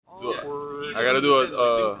I gotta do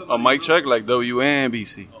a mic check like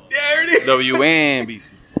WNBC. There it is.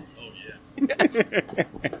 WNBC.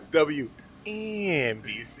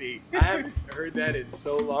 WNBC. I haven't heard that in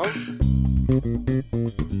so long.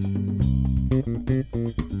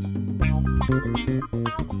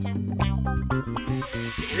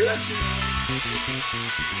 Hear that shit?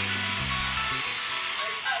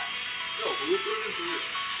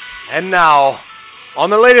 And now, on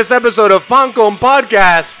the latest episode of Pancon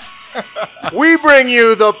Podcast, we bring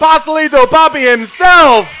you the Pastelito Papi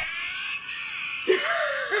himself.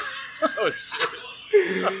 Oh shit!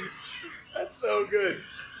 That's so good.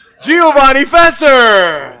 Giovanni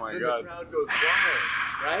Fesser. Oh my And God. the crowd goes wild,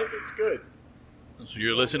 right? That's good. So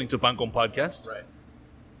you're listening to Pancon Podcast Right.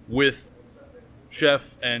 with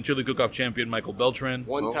chef and chili cook-off champion Michael Beltran.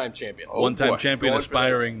 One-time champion. Oh, One-time boy. champion, Going for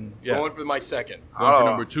aspiring. Going for my second. Going for Oh.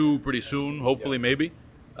 number 2 pretty soon, hopefully, maybe.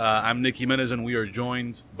 I'm Nick Jimenez, and we are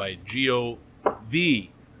joined by Gio, the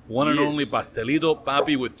one and Yes. only Pastelito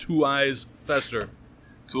Papi with 2 eyes, Fesser.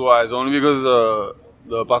 2 eyes, only because the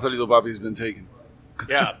Pastelito Papi's been taken.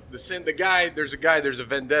 Yeah, there's a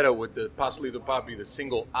vendetta with the Pastelito Papi, the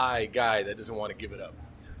single eye guy that doesn't want to give it up.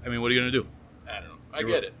 I mean, what are you going to do? I don't know. I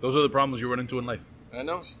get it. Those are the problems you run into in life. I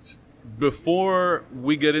know. Before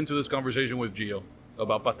we get into this conversation with Gio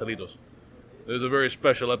about Pastelitos, there's a very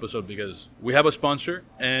special episode because we have a sponsor,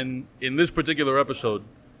 and in this particular episode,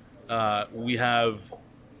 we have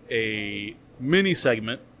a mini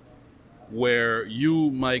segment where you,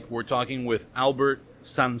 Mike, were talking with Albert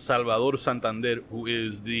San Salvador Santander, who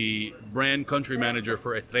is the brand country manager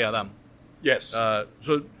for Estrella Damm. Yes. So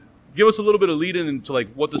give us a little bit of lead-in into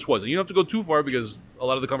like what this was. And you don't have to go too far because a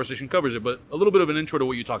lot of the conversation covers it, but a little bit of an intro to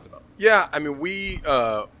what you talked about. Yeah, I mean, we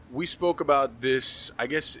spoke about this, I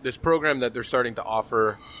guess, this program that they're starting to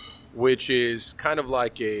offer, which is kind of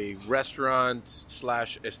like a restaurant /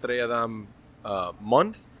 Estrella Damm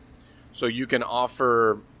month. So you can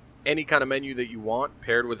offer any kind of menu that you want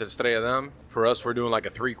paired with Estrella Damm. For us, we're doing like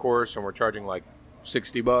a 3-course, and we're charging like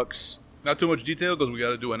 $60. Not too much detail because we got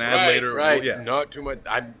to do an ad later. Right, Yeah. not too much.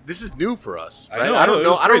 This is new for us. I Right? know, I don't it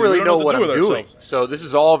know. was I don't crazy. really We know don't know what what I'm to do with doing. ourselves. So this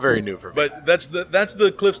is all very new for me. But that's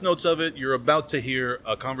the Cliff Notes of it. You're about to hear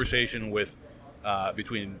a conversation with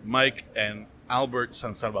between Mike and Albert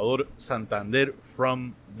San Salvador Santander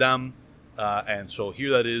from Damm, and so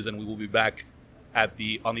here that is, and we will be back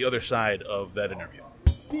on the other side of that interview.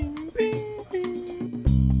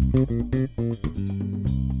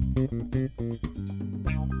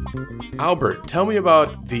 Albert, tell me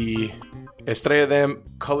about the Estrella Damm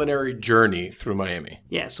culinary journey through Miami.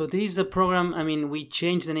 Yeah, so this is a program. I mean, we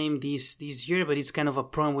changed the name this year, but it's kind of a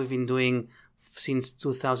program we've been doing since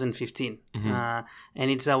 2015, and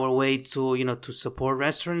it's our way to to support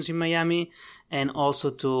restaurants in Miami, and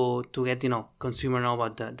also to get consumer know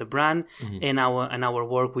about the brand and our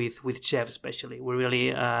work with chefs especially. We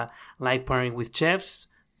really like partnering with chefs,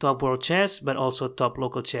 top world chefs, but also top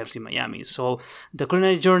local chefs in Miami. So the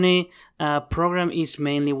culinary journey program is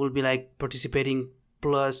mainly will be like participating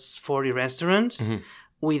plus 40 restaurants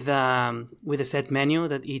with a set menu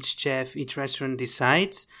that each restaurant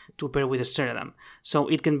decides to pair with Estrella Damm. So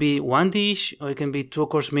it can be one dish or it can be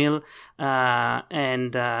 2-course meal,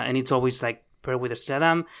 and it's always like paired with Estrella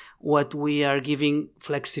Damm. What we are giving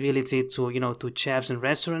flexibility to chefs and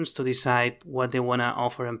restaurants to decide what they want to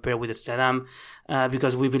offer and pair with Estrella Damm,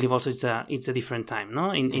 because we believe also it's a different time.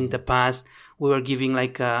 No, in the past we were giving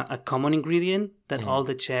like a common ingredient that all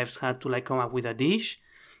the chefs had to like come up with a dish.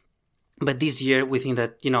 But this year, we think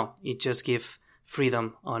that, it just gives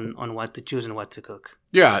freedom on what to choose and what to cook.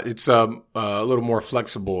 Yeah, it's a little more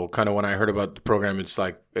flexible. Kind of when I heard about the program, it's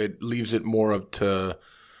like it leaves it more up to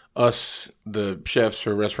us, the chefs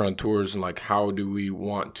or restaurateurs, and like how do we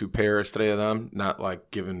want to pair Estrella Damm, not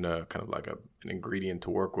like given kind of like an ingredient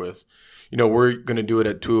to work with. We're going to do it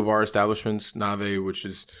at 2 of our establishments, Nave, which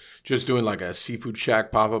is just doing like a seafood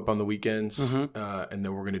shack pop-up on the weekends. And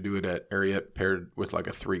then we're going to do it at Ariete paired with like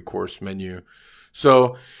a 3-course menu.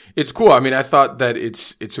 So it's cool. I mean, I thought that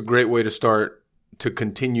it's a great way to start to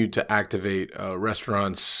continue to activate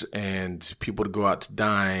restaurants and people to go out to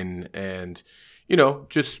dine and,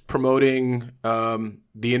 just promoting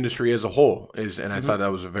the industry as a whole and I thought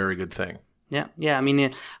that was a very good thing. Yeah. I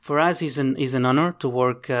mean, for us, it's an honor to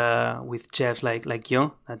work with chefs like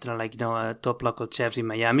you, that are like top local chefs in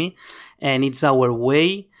Miami, and it's our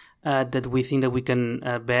way that we think that we can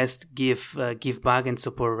best give back and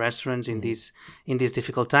support restaurants in these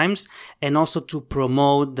difficult times, and also to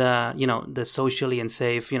promote the socially and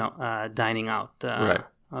safe dining out.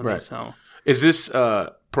 Right. So Is this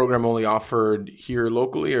program only offered here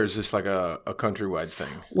locally, or is this like a countrywide thing?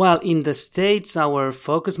 Well, in the States, our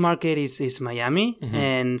focus market is Miami,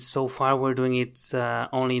 and so far we're doing it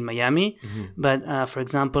only in Miami. But for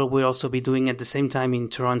example, we'll also be doing it at the same time in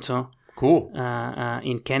Toronto, Cool.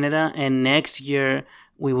 in Canada, and next year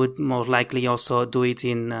we would most likely also do it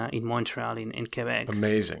in Montreal, in Quebec.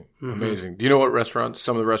 Amazing. Amazing. Do you know what restaurants,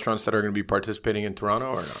 some of the restaurants that are going to be participating in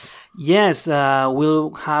Toronto or not? Yes,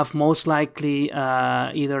 we'll have most likely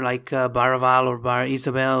either like Bar Aval or Bar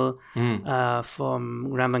Isabel from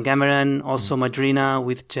Grand Van Gameren, also Madrina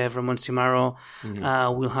with Chef Ramon Simaro.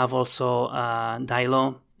 We'll have also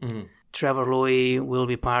Dilo. Trevor Louis will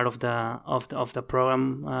be part of the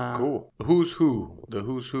program. Cool. Who's who? The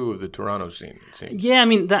who's who of the Toronto scene, it seems. Yeah, I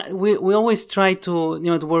mean that we always try to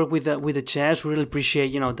to work with the chefs. We really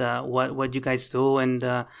appreciate what you guys do, and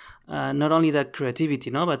not only the creativity,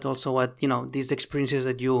 but also what these experiences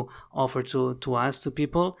that you offer to us, to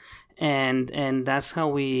people, and that's how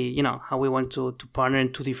we want to partner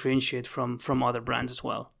and to differentiate from other brands as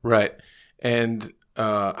well. Right. And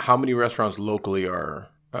how many restaurants locally are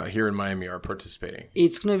here in Miami are participating?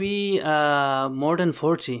 It's going to be more than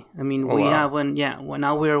 40. I mean, have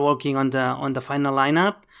now we're working on the final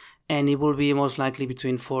lineup, and it will be most likely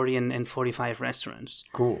between 40 and 45 restaurants.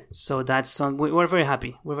 Cool. So that's we're very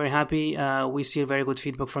happy. We're very happy. We see very good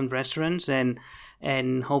feedback from the restaurants,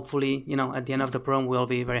 and hopefully, at the end of the program, we'll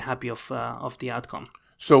be very happy of the outcome.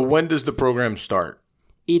 So when does the program start?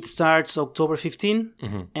 It starts October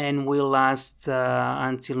 15 and will last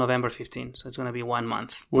until November 15. So it's going to be 1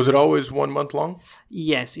 month. Was it always 1 month long?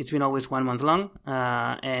 Yes, it's been always 1 month long.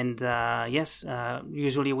 Yes,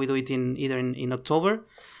 usually we do it either in October.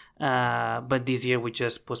 But this year we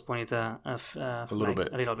just postponed it a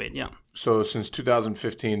little bit, yeah. So since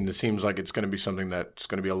 2015, it seems like it's going to be something that's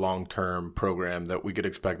going to be a long-term program that we could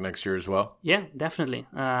expect next year as well. Yeah, definitely.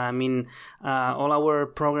 I mean, all our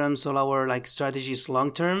programs, all our strategies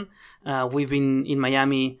long-term. We've been in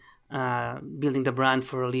Miami building the brand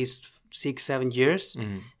for at least 6-7 years,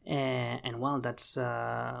 and well, that's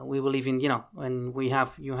we believe in. When you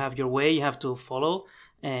have your way, you have to follow.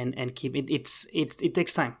 And keep it. It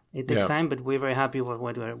takes time. It takes time, but we're very happy with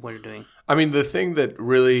what we're doing. I mean, the thing that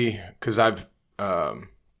really, because I've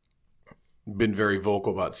been very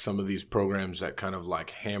vocal about some of these programs that kind of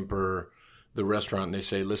hamper the restaurant. And they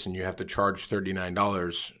say, listen, you have to charge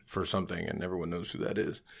 $39 for something, and everyone knows who that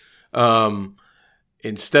is.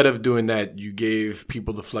 Instead of doing that, you gave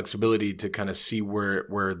people the flexibility to kind of see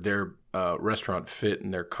where their restaurant fit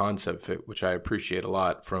and their concept fit, which I appreciate a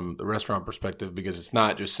lot from the restaurant perspective, because it's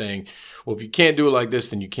not just saying, well, if you can't do it like this,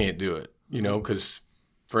 then you can't do it, because,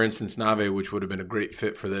 for instance, Nave, which would have been a great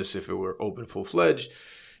fit for this if it were open full-fledged,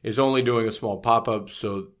 is only doing a small pop-up.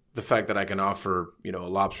 So the fact that I can offer, a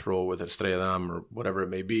lobster roll with Estrella Damm or whatever it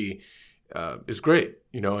may be is great,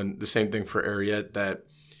 and the same thing for Ariete that,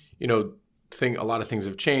 a lot of things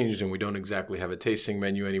have changed, and we don't exactly have a tasting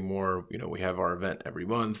menu anymore. We have our event every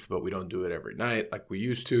month, but we don't do it every night like we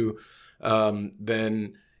used to.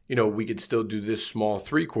 Then we could still do this small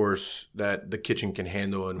 3-course that the kitchen can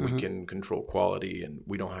handle, and we can control quality, and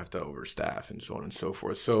we don't have to overstaff and so on and so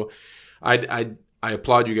forth. So I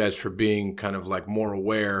applaud you guys for being kind of more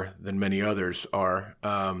aware than many others are,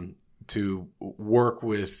 to work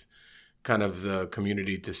with kind of the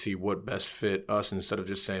community to see what best fit us, instead of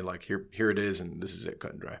just saying here it is and this is it,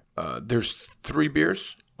 cut and dry. There's 3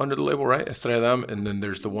 beers under the label, right? Estrella Damm, and then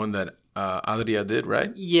there's the one that Adria did,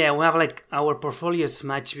 right? Yeah, we have our portfolio is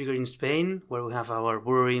much bigger in Spain, where we have our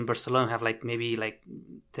brewery in Barcelona. We have maybe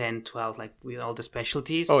 10, 12, with all the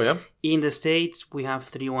specialties. Oh yeah. In the States, we have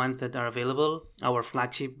 3 ones that are available. Our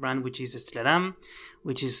flagship brand, which is Estrella Damm,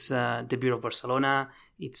 which is the beer of Barcelona.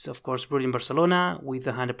 It's, of course, brewed in Barcelona with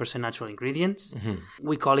 100% natural ingredients.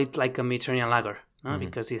 We call it a Mediterranean lager,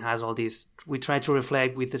 because it has all these. We try to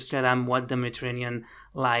reflect with Estrella Damm what the Mediterranean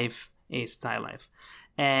life is, style life.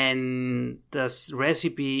 And the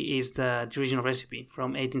recipe is the original recipe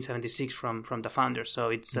from 1876 from the founder. So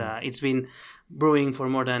it's been brewing for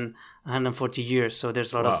more than 140 years. So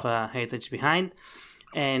there's a lot of heritage behind.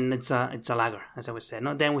 And it's a lager, as I was saying.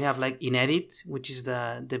 No? Then we have Inedit, which is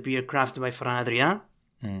the beer crafted by Ferran Adrià.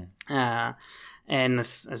 And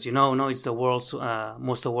as you know, it's the world's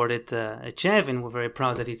most awarded chef, and we're very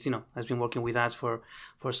proud that it's has been working with us for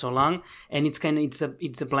so long. And it's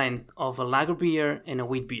a blend of a lager beer and a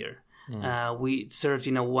wheat beer. We served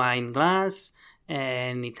in a wine glass,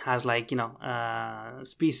 and it has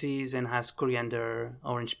species, and has coriander,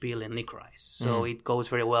 orange peel, and licorice. So it goes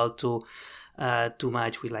very well to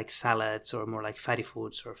match with salads, or more fatty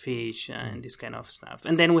foods or fish and this kind of stuff.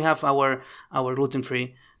 And then we have our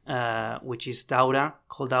gluten-free which is Daura.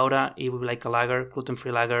 Called Daura, it will be like a lager,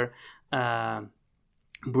 gluten-free lager,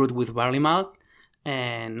 brewed with barley malt.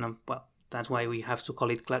 And well, that's why we have to call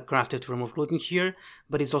it crafted to remove gluten here.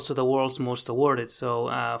 But it's also the world's most awarded. So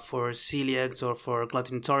for celiacs or for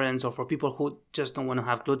gluten intolerants or for people who just don't want to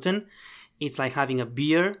have gluten, it's like having a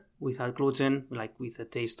beer without gluten, like with the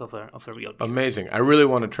taste of a real beer. Amazing. I really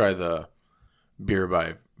want to try the beer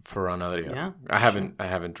by Ferran Adrià. Yeah, I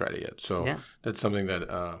haven't tried it yet. So that's something that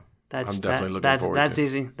I'm definitely looking forward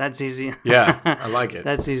to. That's easy. Yeah, I like it.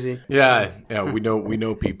 That's easy. Yeah, we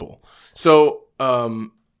know people. So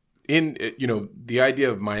in the idea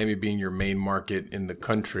of Miami being your main market in the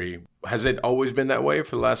country, has it always been that way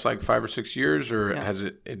for the last like 5 or 6 years, or has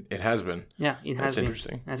it has been? Yeah, it has been.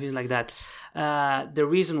 Interesting. It has been like that. The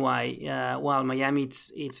reason why, Miami,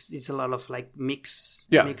 it's a lot of like mixed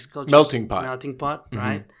cultures, melting pot,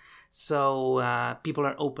 right? So people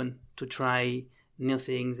are open to try new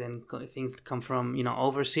things and things that come from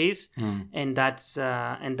overseas, and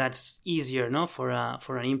that's easier, no, for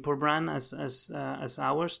an import brand as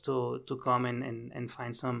ours to come and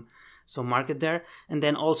find some market there. And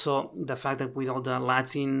then also the fact that with all the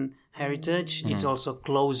Latin heritage, it's also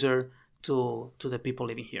closer to the people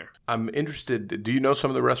living here. I'm interested. Do you know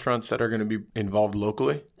some of the restaurants that are going to be involved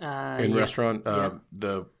locally restaurant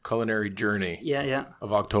the culinary journey?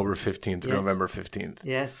 Of October 15th to November 15th.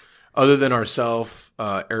 Yes. Other than ourselves,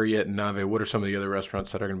 Ariete and Nave, what are some of the other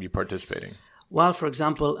restaurants that are going to be participating? Well, for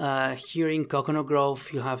example, here in Coconut Grove,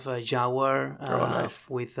 you have Jaguar nice.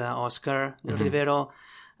 with Oscar Del Rivero.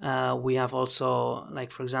 We have also,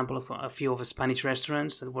 like, for example, a few of Spanish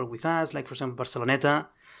restaurants that work with us, like, for example, Barceloneta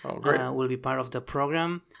will be part of the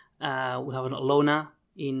program. We have an Lona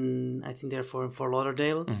I think they're for Fort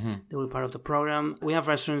Lauderdale. They will be part of the program. We have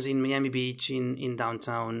restaurants in Miami Beach, in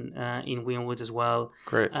downtown, in Wynwood as well.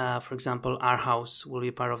 Great. For example, Our House will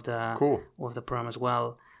be part of the program as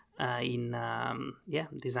well. In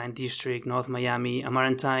Design District, North Miami.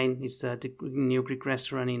 Amarantine is the new Greek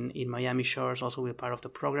restaurant in Miami Shores, also will be part of the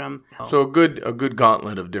program. So a good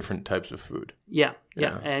gauntlet of different types of food. Yeah.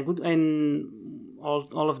 Good, and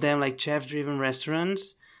all of them like chef-driven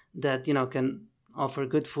restaurants that can offer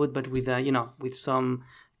good food, but with with some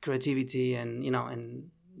creativity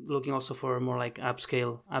and looking also for a more like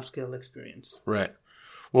upscale experience. Right.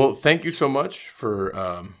 Well, thank you so much for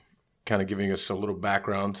kind of giving us a little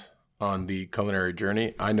background on the culinary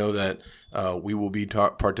journey. I know that we will be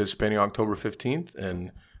participating October 15th,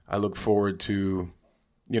 and I look forward to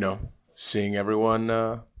seeing everyone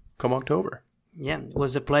come October. Yeah, it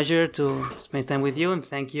was a pleasure to spend time with you, and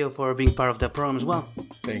thank you for being part of the program as well.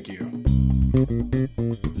 Thank you.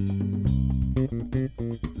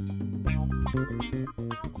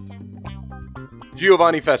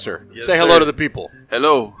 Giovanni Fesser, yes, say hello to the people.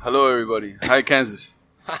 Hello everybody. Hi, Kansas.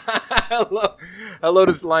 hello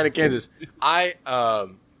to Salina, Kansas.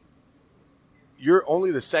 You're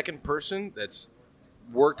only the second person that's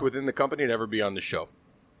worked within the company to ever be on the show.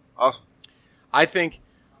 Awesome. I think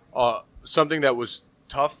something that was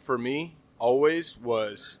tough for me always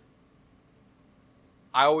was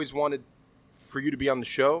I always wanted for you to be on the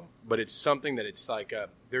show, but it's something that it's like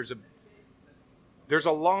there's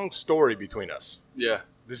a long story between us. Yeah.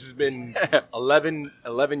 This has been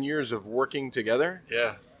 11 years of working together.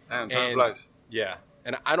 Yeah. Man, time flies. Yeah.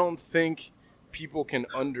 And I don't think people can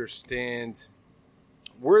understand.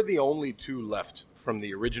 We're the only two left from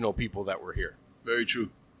the original people that were here. Very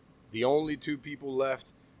true. The only two people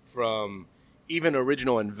left from even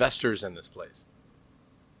original investors in this place.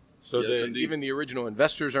 So yes, even the original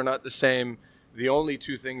investors are not the same. The only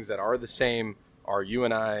two things that are the same are you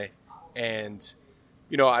and I. And,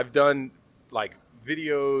 I've done like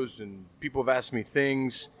videos and people have asked me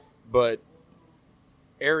things, but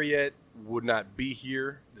Ariete would not be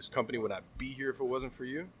here. This company would not be here if it wasn't for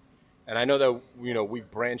you. And I know that,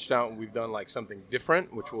 we've branched out and we've done like something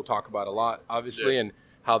different, which we'll talk about a lot, obviously, and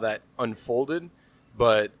how that unfolded.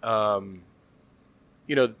 But,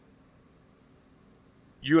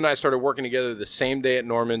 you and I started working together the same day at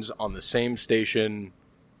Norman's on the same station.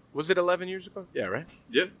 Was it 11 years ago? Yeah, right?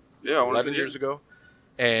 Yeah. 11 years ago.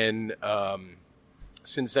 And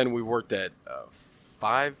since then, we worked at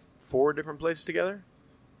 4 different places together.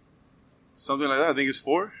 Something like that. I think it's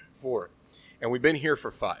 4. 4. And we've been here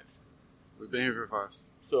for 5. We've been here for 5.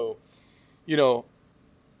 So,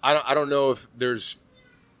 I don't know if there's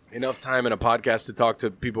enough time in a podcast to talk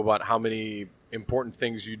to people about how many important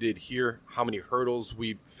things you did here, how many hurdles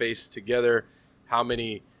we faced together, how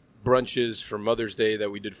many brunches for Mother's Day that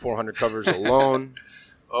we did 400 covers alone.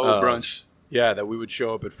 Brunch. Yeah, that we would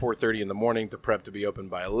show up at 4:30 in the morning to prep to be open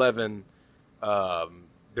by 11.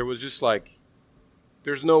 There was just like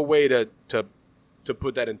there's no way to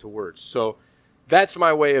put that into words. So that's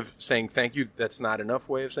my way of saying thank you. That's not enough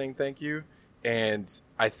way of saying thank you. And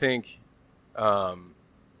I think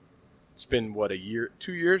it's been, what,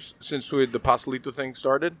 2 years since the Pastelito thing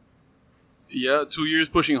started? Yeah, 2 years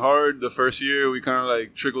pushing hard. The first year, we kind of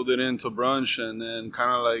like trickled it into brunch and then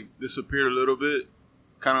kind of like disappeared a little bit.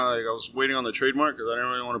 Kind of like I was waiting on the trademark because I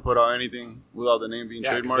didn't really want to put out anything without the name being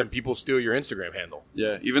Yeah, 'cause trademarked. then people steal your Instagram handle.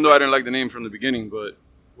 Yeah, even though I didn't like the name from the beginning, but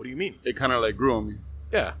What do you mean? it kind of like grew on me.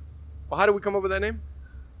 Yeah. Well, how did we come up with that name?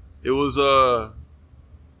 It was,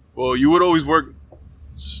 well, you would always work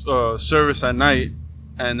service at night,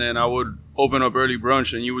 and then I would open up early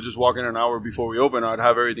brunch, and you would just walk in an hour before we open. I'd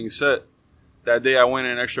have everything set. That day I went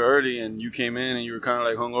in extra early, and you came in, and you were kind of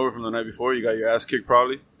like hungover from the night before. You got your ass kicked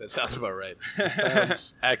probably. That sounds about right.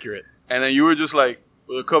 Sounds accurate. And then you were just like,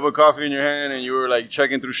 with a cup of coffee in your hand, and you were like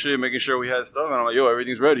checking through shit, making sure we had stuff. And I'm like, yo,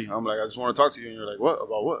 everything's ready. I'm like, I just want to talk to you. And you're like, what?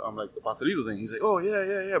 About what? I'm like, the pastelito thing. He's like, oh,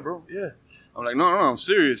 yeah, bro, yeah. I'm like, no, I'm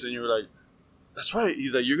serious. And you were like, that's right.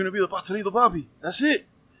 He's like, you're going to be the pastelito papi. That's it.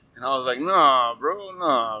 And I was like, nah,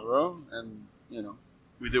 bro. And, you know,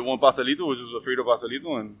 we did one pastelito, which was a Frito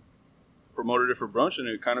pastelito, and promoted it for brunch, and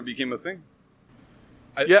it kind of became a thing.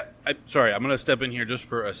 Sorry, I'm going to step in here just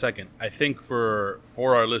for a second. I think for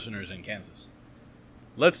our listeners in Kansas,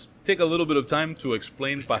 let's take a little bit of time to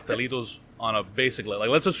explain pastelitos on a basic level. Like,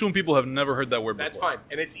 let's assume people have never heard that word before. That's fine.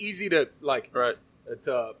 And it's easy to, Right.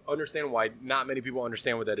 to understand why not many people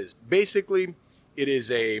understand what that is. Basically, it is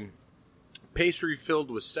a pastry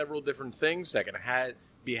filled with several different things that can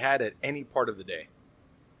be had at any part of the day.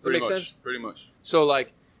 Does that make sense? Pretty much. So,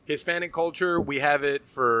 like, Hispanic culture, we have it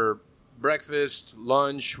for breakfast,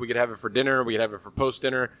 lunch, we could have it for dinner, we could have it for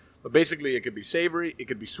post-dinner. But basically, it could be savory, it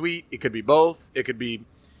could be sweet, it could be both.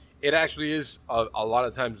 It actually is, a lot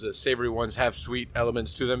of times the savory ones have sweet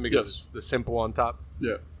elements to them because it's the simple on top.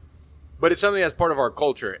 Yeah. But it's something that's part of our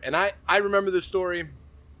culture. And I remember this story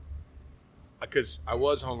because I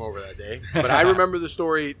was hungover that day. But I remember the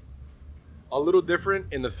story a little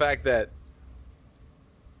different in the fact that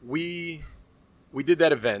we did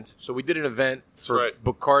that event. So we did an event for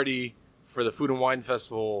Bacardi for the Food and Wine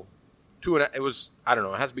Festival. It has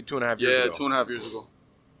to be 2.5 years ago. Yeah, 2.5 years ago.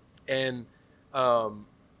 And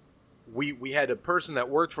we had a person that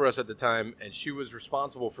worked for us at the time, and she was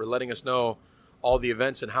responsible for letting us know all the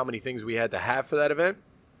events and how many things we had to have for that event.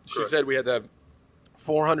 She said we had to have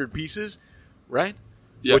 400 pieces, right?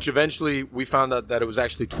 Yeah. Which eventually we found out that it was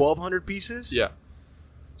actually 1,200 pieces. Yeah.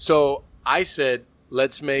 So I said,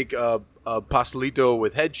 let's make a pastelito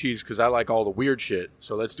with head cheese because I like all the weird shit.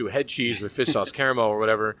 So let's do head cheese with fish sauce caramel or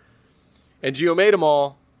whatever. And Gio made them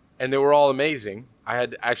all, and they were all amazing. I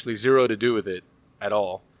had actually zero to do with it at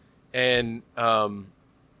all. And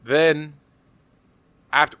then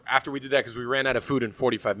after we did that, because we ran out of food in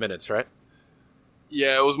 45 minutes, right?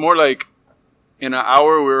 Yeah, it was more like in an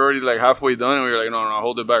hour we were already like halfway done, and we were like, no,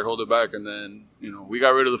 hold it back. And then, we got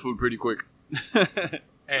rid of the food pretty quick.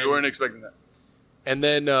 We weren't expecting that. And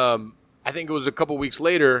then I think it was a couple weeks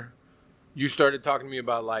later, you started talking to me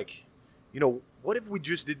about like, what if we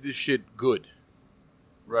just did this shit good?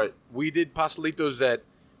 Right. We did pastelitos that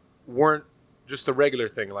weren't just a regular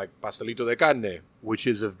thing, like pastelito de carne, which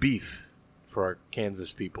is of beef for our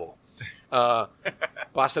Kansas people.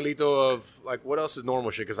 Pastelito of, like, what else is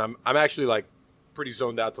normal shit? Because I'm actually, like, pretty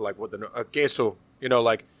zoned out to, like, what the queso,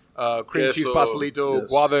 like cream queso, cheese pastelito, yes.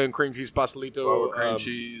 guava and cream cheese pastelito. Guava, cream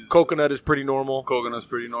cheese. Coconut is pretty normal. Coconut's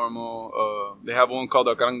pretty normal. They have one called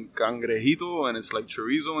a cangrejito, and it's like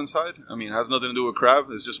chorizo inside. I mean, it has nothing to do with crab.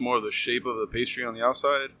 It's just more of the shape of the pastry on the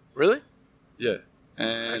outside. Really? Yeah.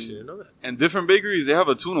 I actually didn't know that. And different bakeries, they have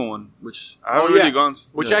a tuna one, which I haven't really gone.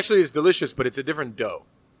 Which actually is delicious, but it's a different dough.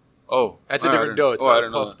 Oh. That's a different dough. It's not a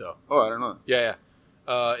puff dough. Oh, I don't know. Yeah.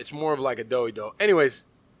 It's more of like a doughy dough. Anyways,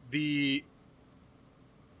 you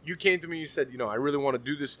came to me and you said, I really want to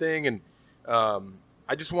do this thing, and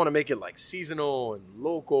I just want to make it like seasonal and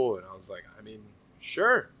local. And I was like,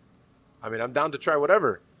 sure. I'm down to try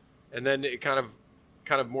whatever. And then it kind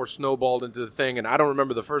of more snowballed into the thing. And I don't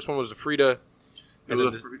remember, the first one was the Frida.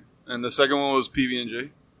 And the second one was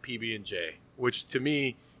PB&J. PB&J, which to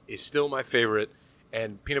me is still my favorite.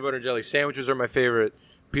 And peanut butter and jelly sandwiches are my favorite.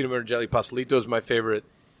 Peanut butter and jelly pastelito is my favorite.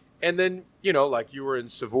 And then, like you were in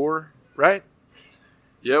Savor, right?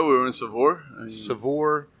 Yeah, we were in Savor.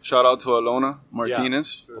 Savor. Shout out to Alona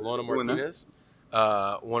Martinez. Yeah. Alona Martinez.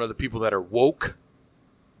 One of the people that are woke,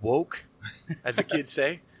 as the kids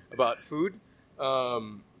say, about food.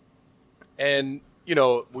 And,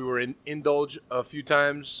 we were in Indulge a few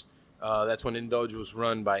times. That's when Indulge was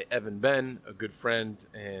run by Evan Ben, a good friend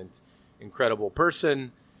and incredible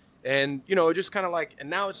person. And, you know, it just kind of like, and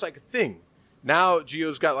now it's like a thing. Now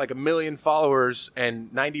Gio's got like 1 million followers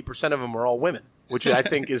and 90% of them are all women, which I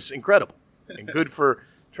think is incredible and good for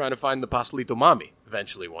trying to find the pastelito mommy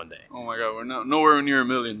eventually one day. Oh my God, we're nowhere near 1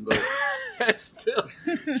 million, but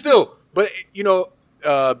still, but you know,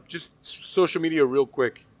 just social media real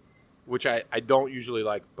quick, which I don't usually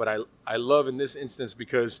like, but I love in this instance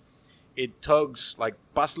because it tugs, like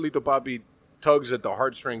Pastelito Papi tugs at the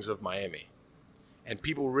heartstrings of Miami. And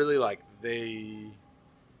people really like, they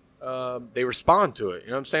respond to it. You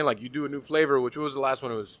know what I'm saying? Like you do a new flavor, which was the last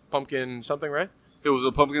one? It was pumpkin something, right? it was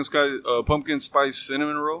a pumpkin spice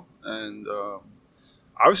cinnamon roll, and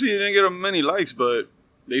obviously it didn't get many likes, but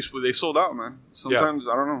they sold out, man. Sometimes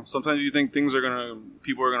I don't know. Sometimes you think people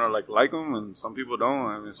are gonna like them, and some people don't.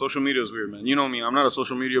 I mean, social media is weird, man. You know me. I'm not a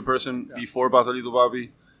social media person. Yeah. Before Pastelito Papi,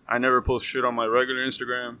 I never post shit on my regular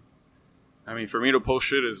Instagram. I mean, for me to post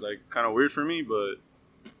shit is like kind of weird for me, but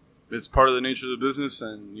it's part of the nature of the business,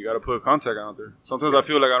 and you got to put content out there. Sometimes I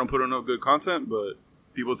feel like I don't put enough good content, but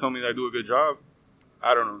people tell me that I do a good job.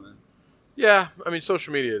 I don't know, man. Yeah, I mean,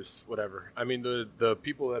 social media is whatever. I mean, the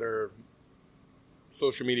people that are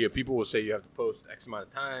social media, people will say you have to post X amount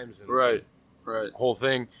of times. And right. Whole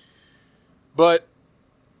thing. But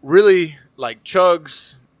really, like,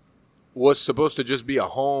 Chugs was supposed to just be a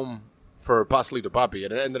home for Pastelito Papi,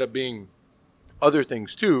 and it ended up being other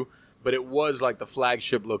things too, but it was like the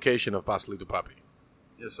flagship location of Pastelito Papi.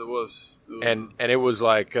 Yes, it was. And it was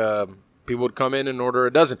like people would come in and order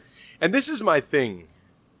a dozen. And this is my thing,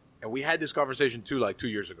 and we had this conversation too like 2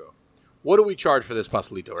 years ago. What do we charge for this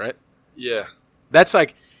pastelito, right? Yeah. That's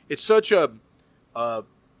like, it's such a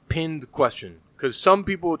pinned question, because some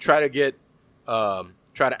people try to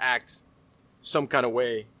act some kind of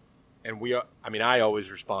way, and I always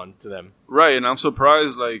respond to them. Right, and I'm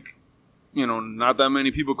surprised, like, you know, not that many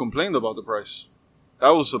people complained about the price. That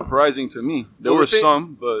was surprising to me. There were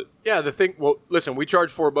some, but... Yeah, listen, we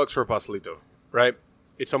charge $4 for a pastelito, right?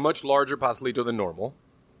 It's a much larger pastelito than normal.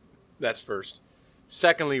 That's first.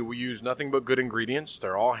 Secondly, we use nothing but good ingredients.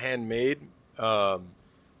 They're all handmade.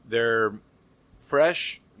 They're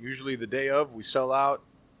fresh, usually the day of. We sell out.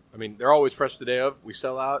 I mean, they're always fresh the day of. We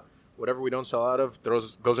sell out. Whatever we don't sell out of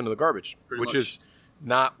goes into the garbage, which is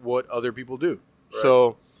not what other people do. Right.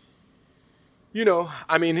 So, you know,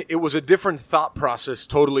 I mean, it was a different thought process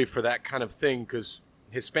totally for that kind of thing, because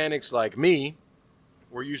Hispanics like me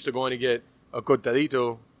were used to going to get a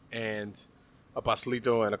cortadito and a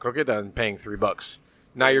pastelito and a croqueta and paying $3.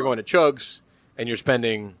 Now you're going to Chugs and you're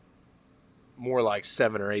spending more like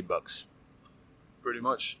 $7 or $8. Pretty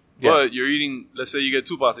much. Yeah. But you're eating, let's say you get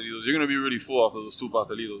 2 pastelitos, you're going to be really full off of those 2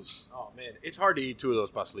 pastelitos. Oh, man. It's hard to eat 2 of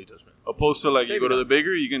those pastelitos, man. Opposed to, like, you go to the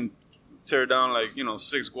bakery, you can tear down, like, you know,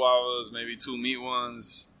 6 guavas, maybe 2 meat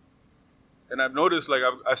ones. And I've noticed, like,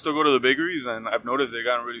 I still go to the bakeries, and I've noticed they've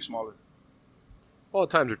gotten really smaller. Well,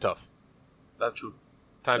 times are tough. That's true.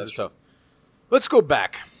 Times are tough. Let's go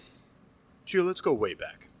back. Gio, let's go way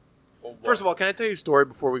back. Oh, first of all, can I tell you a story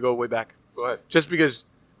before we go way back? Go ahead. Just because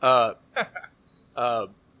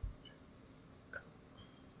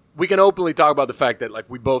we can openly talk about the fact that, like,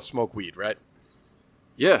 we both smoke weed, right?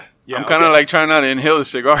 Yeah. I'm kind of like trying not to inhale the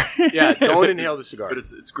cigar. Yeah, don't inhale the cigar. But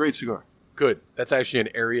it's a great cigar. Good. That's actually an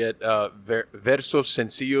Ariete Versos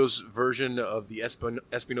Sencillos version of the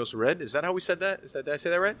Espinosa Red. Is that how we said that? Did I say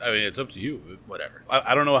that right? I mean, it's up to you. Whatever.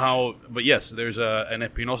 I don't know how, but yes, there's an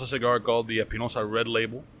Espinosa cigar called the Espinosa Red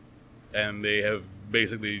Label, and they have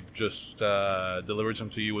basically just delivered some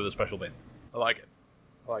to you with a special band. I like it.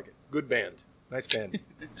 Good band. Nice band.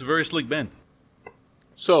 It's a very sleek band.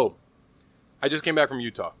 So, I just came back from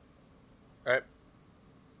Utah. Right?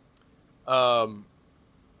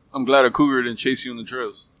 I'm glad a cougar didn't chase you in the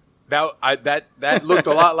trails. That looked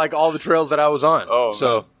a lot like all the trails that I was on. Oh,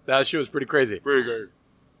 so man. That shit was pretty crazy. Very good.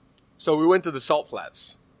 So we went to the Salt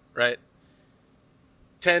Flats, right?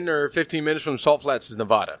 10 or 15 minutes from Salt Flats is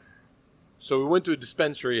Nevada. So we went to a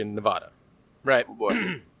dispensary in Nevada, right? Oh,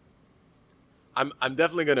 boy. I'm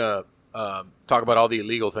definitely gonna talk about all the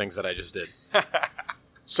illegal things that I just did.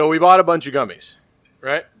 So we bought a bunch of gummies,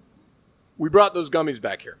 right? We brought those gummies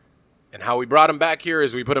back here. And how we brought them back here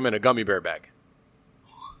is we put them in a gummy bear bag.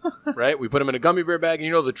 Right? We put them in a gummy bear bag.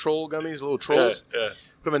 You know the troll gummies, little trolls? Yeah.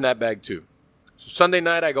 Put them in that bag too. So Sunday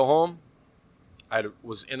night I go home. I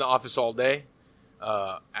was in the office all day.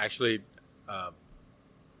 Actually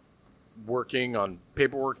working on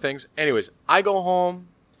paperwork things. Anyways, I go home.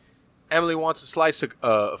 Emily wants a slice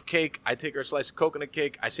of cake. I take her a slice of coconut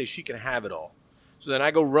cake. I say she can have it all. So then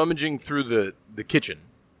I go rummaging through the kitchen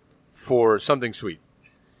for something sweet.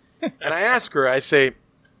 And I ask her, I say,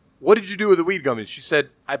 what did you do with the weed gummies? She said,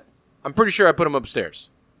 I'm pretty sure I put them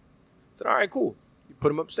upstairs. said, all right, cool. You put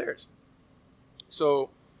them upstairs. So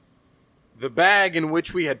the bag in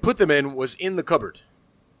which we had put them in was in the cupboard.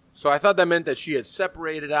 So I thought that meant that she had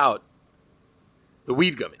separated out the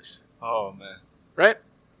weed gummies. Oh, man. Right?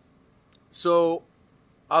 So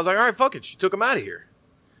I was like, all right, fuck it. She took them out of here.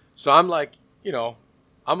 So I'm like, you know,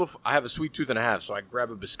 I have a sweet tooth and a half. So I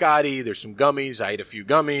grab a biscotti. There's some gummies. I eat a few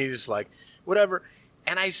gummies, like whatever.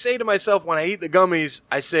 And I say to myself, when I eat the gummies,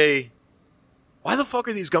 I say, why the fuck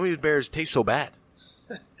are these gummy bears taste so bad?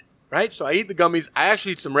 Right? So I eat the gummies. I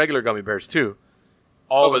actually eat some regular gummy bears too.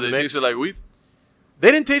 But they tasted like weed?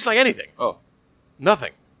 They didn't taste like anything. Oh.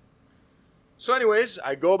 Nothing. So anyways,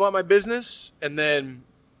 I go about my business, and then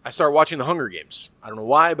I start watching the Hunger Games. I don't know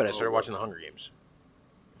why, but I started watching the Hunger Games.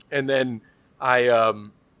 And then I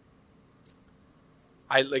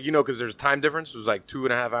like, you know, because there's a time difference. It was like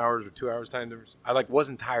 2.5 hours or 2 hours time difference. I like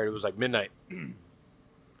wasn't tired. It was like midnight.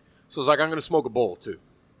 So I was like, I'm going to smoke a bowl too.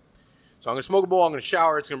 So I'm going to smoke a bowl. I'm going to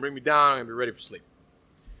shower. It's going to bring me down. I'm going to be ready for sleep.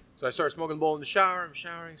 So I start smoking the bowl in the shower. I'm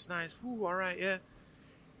showering. It's nice. Ooh, all right, yeah.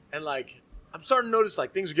 And like, I'm starting to notice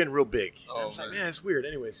like things are getting real big. I was like, man, it's weird.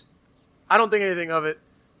 Anyways, I don't think anything of it.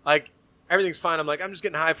 Like, everything's fine. I'm like, I'm just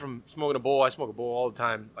getting high from smoking a bowl. I smoke a bowl all the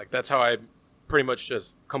time. Like, that's how I pretty much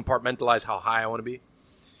just compartmentalize how high I want to be.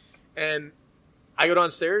 And I go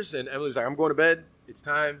downstairs, and Emily's like, I'm going to bed. It's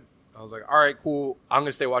time. I was like, all right, cool. I'm going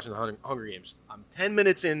to stay watching the Hunger Games. I'm 10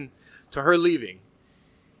 minutes in to her leaving,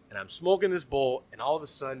 and I'm smoking this bowl, and all of a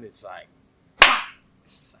sudden, it's like,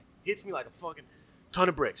 hits me like a fucking ton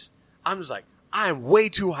of bricks. I'm just like, I am way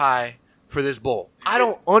too high for this bowl. I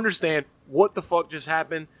don't understand what the fuck just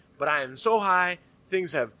happened, but I am so high.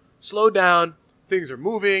 Things have slowed down. Things are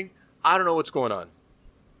moving. I don't know what's going on.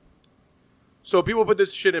 So people put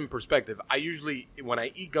this shit in perspective. I usually, when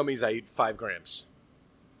I eat gummies, I eat 5 grams.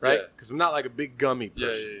 Right? Because I'm not like a big gummy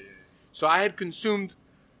person. Yeah. So I had consumed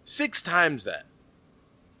 6 times that.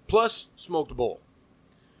 Plus smoked a bowl.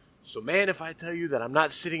 So man, if I tell you that I'm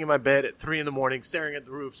not sitting in my bed at 3 a.m. staring at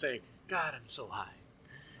the roof saying, God, I'm so high.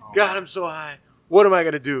 God, I'm so high. What am I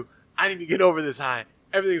going to do? I need to get over this high.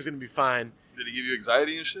 Everything's going to be fine. Did it give you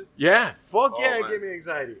anxiety and shit? Yeah. Fuck yeah, it gave me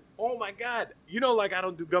anxiety. Oh my God. You know, like I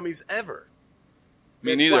don't do gummies ever.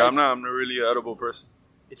 Me neither. I'm not really an edible person.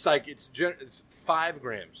 It's like, it's 5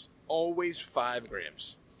 grams. Always 5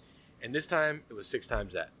 grams. And this time, it was 6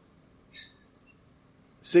 times that.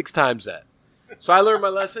 6 times that. So I learned my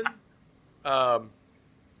lesson.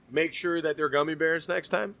 Make sure that they're gummy bears next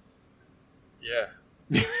time. Yeah.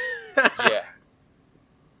 Yeah.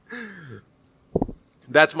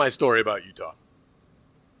 That's my story about Utah.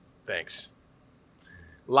 Thanks.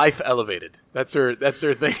 Life elevated. That's their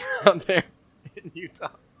thing out there in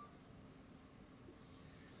Utah.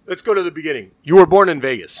 Let's go to the beginning. You were born in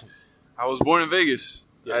Vegas. I was born in Vegas.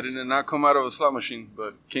 Yes. I did not come out of a slot machine,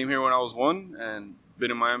 but came here when I was 1 and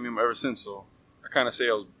been in Miami ever since. So I kind of say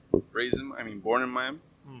I was born in Miami.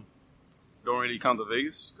 Don't really count the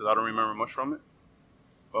Vegas because I don't remember much from it.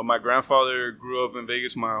 But my grandfather grew up in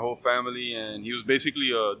Vegas, my whole family, and he was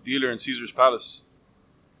basically a dealer in Caesar's Palace.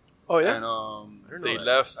 Oh, yeah? And they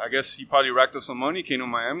left. I guess he probably racked up some money, came to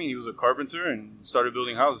Miami. He was a carpenter and started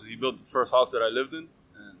building houses. He built the first house that I lived in,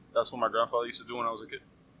 and that's what my grandfather used to do when I was a kid.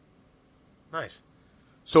 Nice.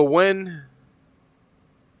 So when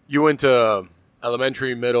you went to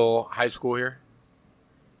elementary, middle, high school here?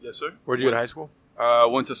 Yes, sir. Where'd you go to high school? I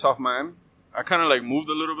went to South Miami. I kind of like moved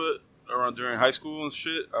a little bit around during high school and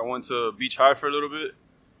shit. I went to Beach High for a little bit.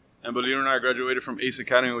 And believe it or not, I graduated from Ace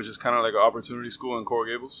Academy, which is kind of like an opportunity school in Coral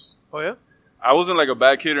Gables. Oh, yeah? I wasn't like a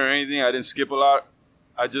bad kid or anything. I didn't skip a lot.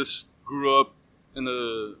 I just grew up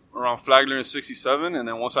around Flagler in 67. And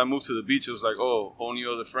then once I moved to the beach, it was like, oh, whole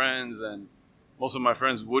new other friends. And most of my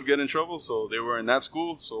friends would get in trouble, so they were in that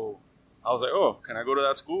school. So I was like, oh, can I go to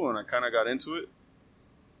that school? And I kind of got into it.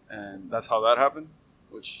 And that's how that happened,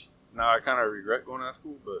 which now I kind of regret going to that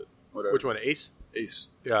school, but whatever. Which one, Ace? Ace.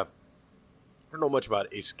 Yeah. I don't know much about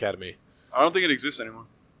Ace Academy. I don't think it exists anymore.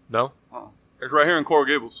 No? It's right here in Coral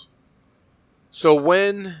Gables. So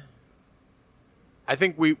when... I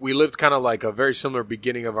think we lived kind of like a very similar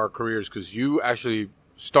beginning of our careers because you actually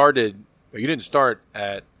started... You didn't start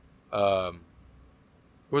at... what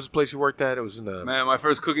was the place you worked at? It was in the... Man, my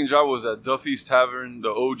first cooking job was at Duffy's Tavern,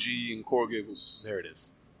 the OG in Coral Gables. There it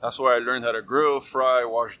is. That's where I learned how to grill, fry,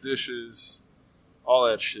 wash dishes, all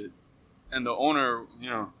that shit. And the owner,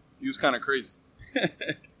 he was kind of crazy.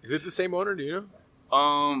 Is it the same owner? Do you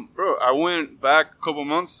know? Bro, I went back a couple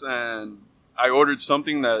months and I ordered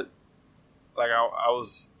something that, like,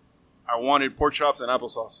 I wanted pork chops and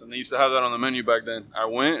applesauce, and they used to have that on the menu back then. I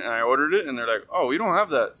went and I ordered it, and they're like, "Oh, we don't have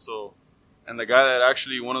that." So And the guy that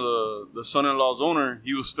actually, one of the son-in-law's owner,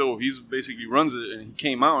 he's basically runs it, and he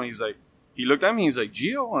came out and he's like, he looked at me, he's like,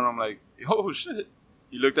 Gio? And I'm like, oh shit.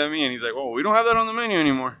 He looked at me and he's like, oh, we don't have that on the menu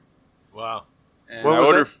anymore. Wow. And When I was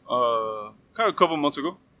ordered kind of a couple months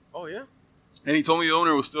ago. Oh, yeah? And he told me the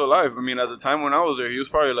owner was still alive. I mean, at the time when I was there, he was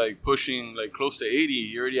probably like pushing like close to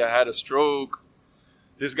 80. He already had a stroke.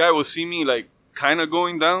 This guy would see me like kind of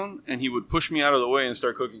going down, and he would push me out of the way and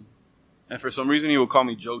start cooking. And for some reason, he would call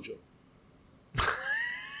me Jojo.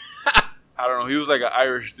 I don't know. He was like an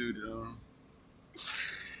Irish dude. You know?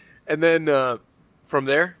 And then from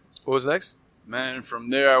there, what was next? Man,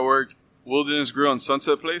 from there I worked Wilderness Grill and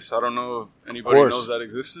Sunset Place. I don't know if anybody knows that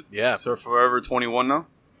existed. Yeah. So Forever 21 now.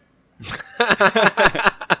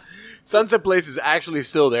 Sunset Place is actually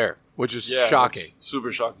still there, which is shocking.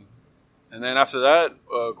 Super shocking. And then after that,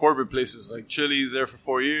 corporate places like Chili's there for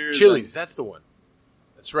 4 years. Chili's, that's the one.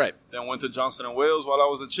 That's right. Then went to Johnson & Wales while I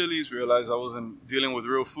was at Chili's. Realized I wasn't dealing with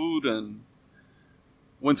real food, and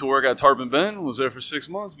went to work at Tarpon Ben. Was there for 6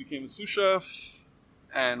 months. Became a sous chef,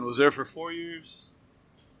 and was there for 4 years.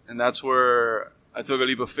 And that's where I took a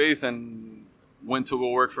leap of faith and went to go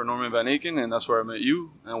work for Norman Van Aken, and that's where I met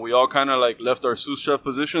you. And we all kind of like left our sous chef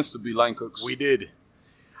positions to be line cooks. We did.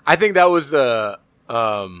 I think that was the.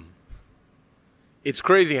 It's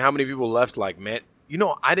crazy how many people left. Like, man, you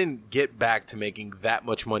know, I didn't get back to making that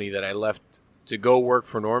much money that I left to go work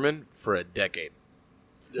for Norman for a decade.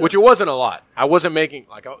 Yeah. Which it wasn't a lot. I wasn't making,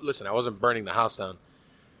 like, listen, I wasn't burning the house down.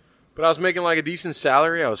 But I was making, like, a decent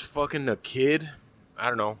salary. I was fucking a kid. I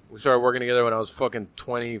don't know. We started working together when I was fucking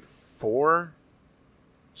 24.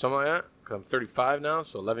 Something like that. 'Cause I'm 35 now,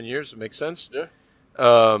 so 11 years. It makes sense. Yeah.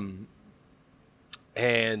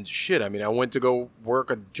 And shit, I mean, I went to go work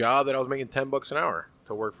a job that I was making $10 an hour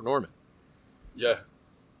to work for Norman. Yeah.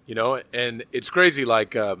 You know, and it's crazy.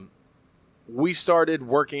 Like, we started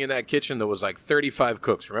working in that kitchen. There was like 35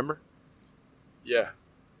 cooks, remember? Yeah.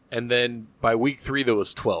 And then by week 3, there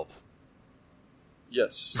was 12.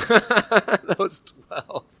 Yes. That was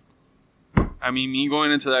 12. I mean, me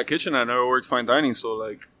going into that kitchen, I never worked fine dining. So,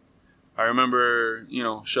 like, I remember, you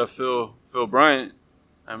know, Chef Phil Bryant.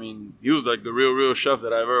 I mean, he was like the real chef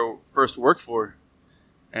that I ever first worked for.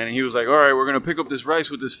 And he was like, all right, we're going to pick up this rice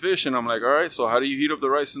with this fish. And I'm like, all right, so how do you heat up the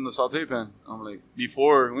rice in the saute pan? I'm like,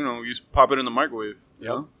 before, you know, you just pop it in the microwave. You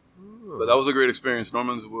know? But that was a great experience.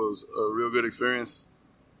 Norman's was a real good experience.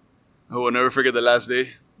 I will never forget the last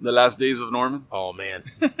days of Norman. Oh, man.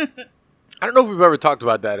 I don't know if we've ever talked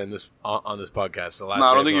about that in this on this podcast. The last no,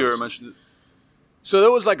 I don't think you ever mentioned it. So there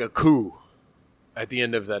was like a coup at the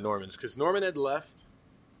end of that Norman's, because Norman had left.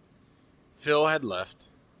 Phil had left.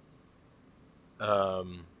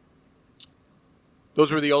 Those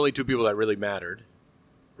were the only two people that really mattered,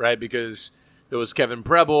 right? Because there was Kevin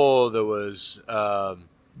Preble, there was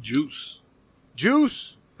Juice.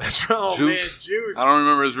 That's right. Oh, Juice. Man, Juice. I don't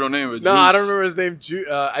remember his real name, but no, Juice. I don't remember his name.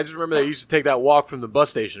 I just remember that he used to take that walk from the bus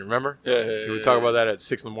station. Remember? Yeah. We would talk about that at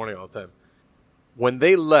 6 a.m. all the time. When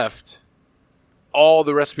they left, all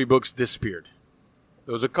the recipe books disappeared.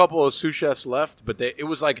 There was a couple of sous chefs left, but it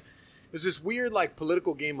was this weird like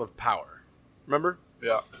political game of power. Remember?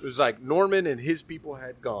 Yeah. It was like Norman and his people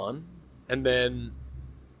had gone, and then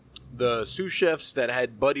the sous chefs that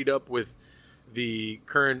had buddied up with the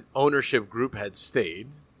current ownership group had stayed.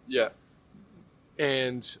 Yeah.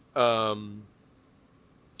 And then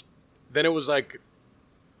it was like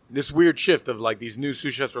this weird shift of like these new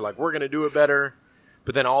sous chefs were like, we're going to do it better.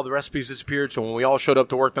 But then all the recipes disappeared. So when we all showed up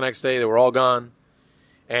to work the next day, they were all gone.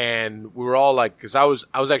 And we were all like, because I was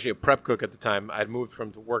actually a prep cook at the time. I'd moved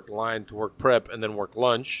from to work line to work prep and then work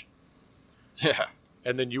lunch. Yeah.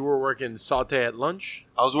 And then you were working saute at lunch?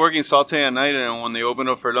 I was working saute at night, and when they opened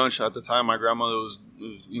up for lunch, at the time, my grandmother was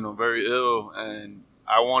you know, very ill, and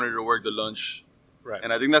I wanted to work the lunch. Right.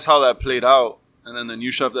 And I think that's how that played out. And then the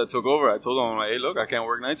new chef that took over, I told him, I'm like, hey, look, I can't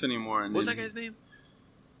work nights anymore. And what was that guy's name?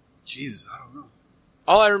 Jesus, I don't know.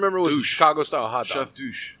 All I remember was Douche. Chicago-style hot dog. Chef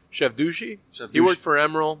Douche. Chef Douchey? Chef He Douche. worked for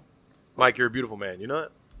Emerald. Mike, you're a beautiful man. You know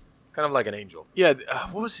that? Kind of like an angel. Yeah,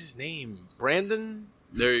 what was his name? Brandon?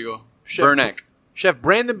 There you go. Chef Bernack. Chef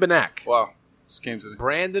Brandon Benak. Wow. Just came to me.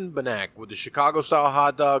 Brandon Benak with the Chicago-style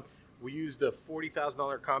hot dog. We used a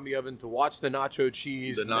 $40,000 combi oven to watch the nacho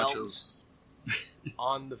cheese The melt nachos.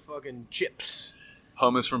 on the fucking chips.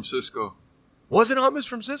 Hummus from Cisco. Was it hummus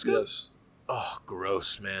from Cisco? Yes. Oh,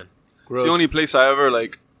 gross, man. It's Gross. the only place I ever,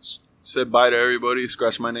 like, said bye to everybody,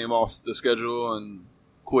 scratched my name off the schedule, and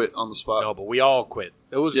quit on the spot. No, but we all quit.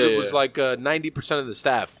 It was like 90% of the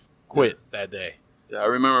staff quit that day. Yeah, I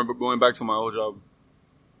remember going back to my old job.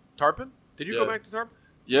 Tarpon? Did you go Yeah. back to Tarpon?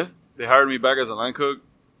 Yeah, they hired me back as a line cook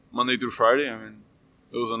Monday through Friday. I mean,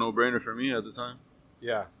 It was a no-brainer for me at the time.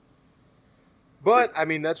 Yeah. But, I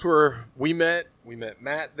mean, that's where we met. We met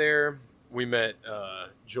Matt there. We met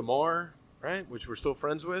Jamar, right? Which we're still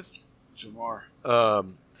friends with. Jamar.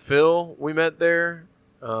 Phil, we met there.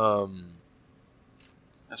 That's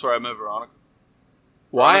where I met Veronica.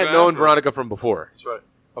 Well, I had known Veronica from before. That's right.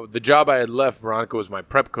 The job I had left, Veronica was my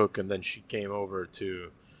prep cook, and then she came over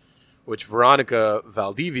to, which Veronica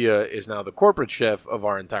Valdivia is now the corporate chef of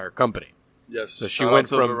our entire company. Yes. So she went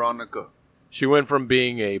from Veronica. She went from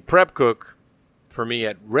being a prep cook for me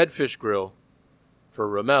at Redfish Grill for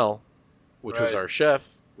Ramel, which was our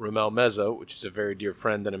chef, Ramel Meza, which is a very dear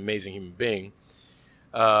friend and amazing human being,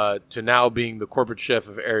 to now being the corporate chef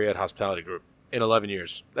of Ariad Hospitality Group in 11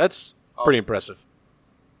 years. That's pretty impressive.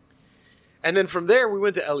 And then from there, we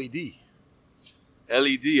went to LED.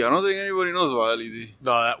 LED. I don't think anybody knows about LED.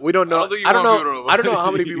 No, we don't know. I don't know how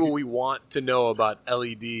many people we want to know about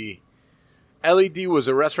LED. LED was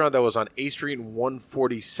a restaurant that was on A Street and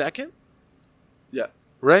 142nd. Yeah.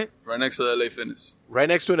 Right? Right next to LA Fitness. Right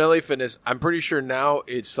next to an LA Fitness. I'm pretty sure now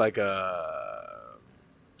it's like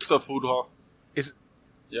It's a food hall.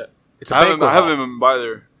 Yeah. It's a banquet hall. I haven't been by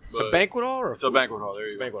there. It's a banquet hall? It's a banquet hall. There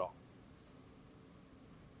you go. Banquet hall.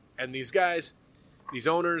 And these guys, these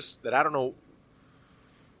owners that I don't know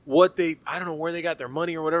where they got their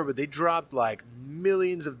money or whatever, but they dropped like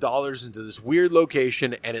millions of dollars into this weird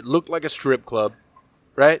location, and it looked like a strip club,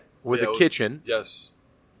 right? With a kitchen. Yes.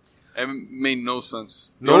 It made no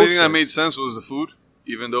sense. The only thing that made sense was the food,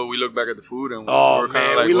 even though we look back at the food and we're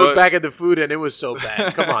kind of like, we look back at the food and it was so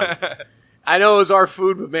bad. Come on. I know it was our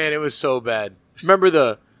food, but man, it was so bad.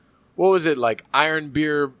 Remember what was it, like Iron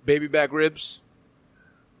Beer baby back ribs?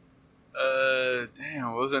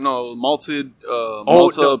 Damn, what was it? No, Malta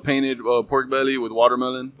painted pork belly with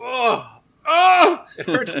watermelon. It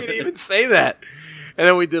hurts me to even say that. And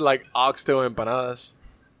then we did like oxtail empanadas.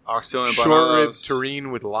 Short rib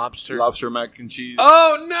terrine with lobster. Lobster mac and cheese.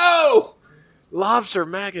 Oh, no! Lobster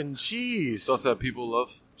mac and cheese. Stuff that people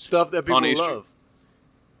love.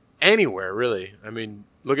 Anywhere, really. I mean,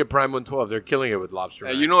 look at Prime 112. They're killing it with lobster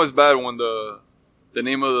mac. You know it's bad when the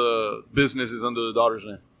name of the business is under the daughter's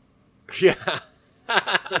name. Yeah.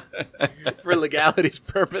 For legality's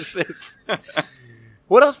purposes.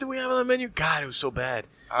 What else do we have on the menu? God, it was so bad.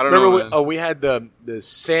 I don't know. We had the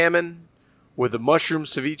salmon with the mushroom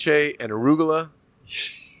ceviche and arugula.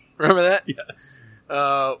 Remember that? Yes.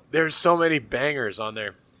 There's so many bangers on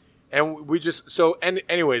there. And we just,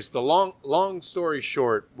 anyways, the long story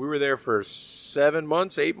short, we were there for 7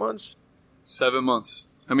 months, 8 months? 7 months.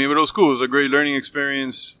 I mean, but it was cool. It was a great learning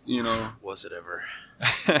experience, you know. Was it ever?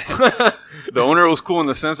 The owner was cool in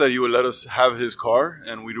the sense that he would let us have his car,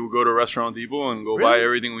 and we would go to Restaurant Depot and go buy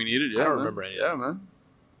everything we needed. Yeah, I don't remember any. Yeah, man.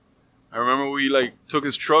 I remember we took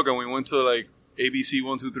his truck and we went to ABC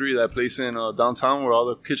 123, that place in downtown where all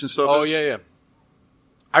the kitchen stuff is. Oh yeah.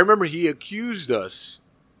 I remember he accused us.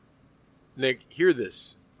 Nick, hear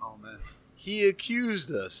this. Oh man. He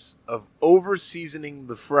accused us of over seasoning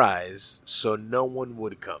the fries so no one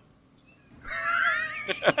would come.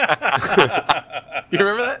 You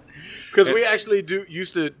remember that? Because we actually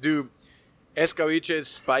used to do escabeche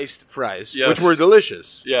spiced fries, which were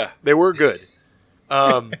delicious. Yeah, they were good.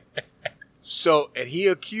 And he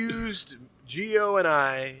accused Gio and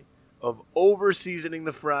I of over seasoning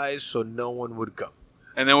the fries so no one would come.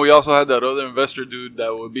 And then we also had that other investor dude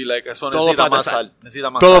that would be like, eso necesita más sal.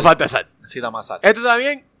 Todo falta sal. Necesita más sal. Esto está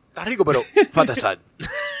bien, está rico, pero falta sal.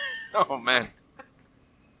 Oh man.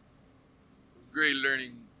 Great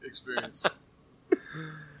learning experience.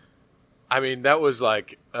 I mean, that was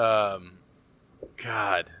like,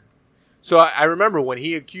 God. So I remember when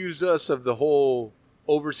he accused us of the whole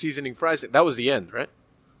over-seasoning fries. That was the end, right?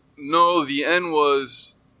 No, the end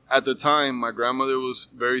was, at the time, my grandmother was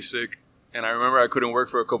very sick. And I remember I couldn't work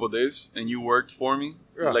for a couple of days. And you worked for me.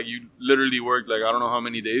 Yeah. Like, you literally worked, like, I don't know how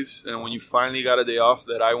many days. And when you finally got a day off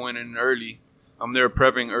that I went in early, I'm there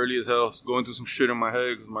prepping early as hell, going through some shit in my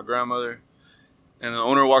head with my grandmother. And the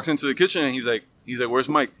owner walks into the kitchen and he's like, where's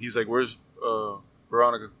Mike? He's like, where's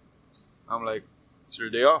Veronica? I'm like, it's your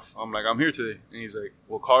day off. I'm like, I'm here today. And he's like,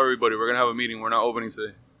 well, call everybody. We're going to have a meeting. We're not opening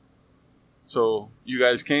today. So you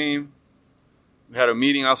guys came. We had a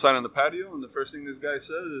meeting outside on the patio. And the first thing this guy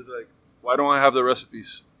says is like, why don't I have the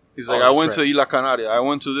recipes? He's like, I went to Isla Canaria. I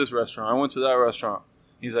went to this restaurant. I went to that restaurant.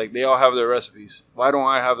 He's like, they all have their recipes. Why don't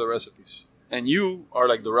I have the recipes? And you are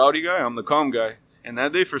like the rowdy guy. I'm the calm guy. And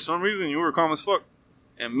that day, for some reason, you were calm as fuck.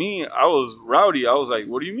 And me, I was rowdy. I was like,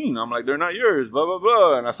 what do you mean? I'm like, they're not yours, blah, blah,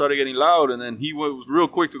 blah. And I started getting loud. And then he was real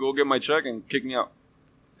quick to go get my check and kick me out.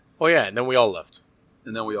 Oh, yeah. And then we all left.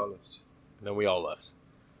 And then we all left.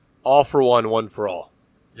 All for one, one for all.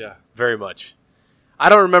 Yeah. Very much. I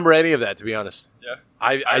don't remember any of that, to be honest. Yeah.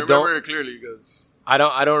 I remember don't. it clearly because I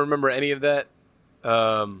don't remember any of that.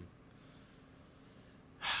 I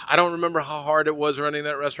don't remember how hard it was running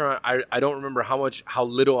that restaurant. I don't remember how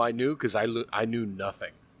little I knew because I knew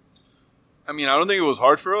nothing. I mean, I don't think it was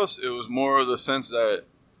hard for us. It was more of the sense that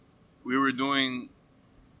we were doing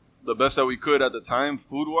the best that we could at the time,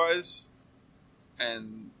 food-wise,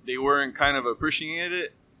 and they weren't kind of appreciating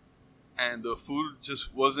it, and the food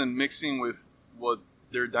just wasn't mixing with what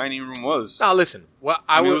their dining room was. Now, listen. Well,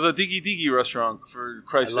 I mean, it was a Tiki Tiki restaurant, for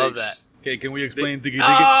Christ's I love sakes. that. Okay, can we explain Tiki Tiki?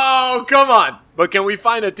 Oh, come on. But can we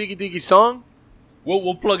find a Tiki Tiki song?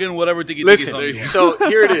 We'll plug in whatever Tiki Tiki song you Listen, want. so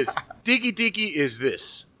here it is. Tiki Tiki is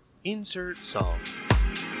this. Insert song.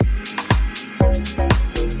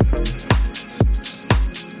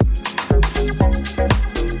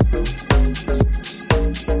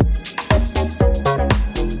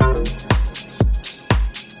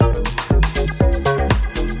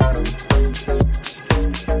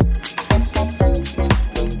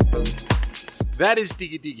 That is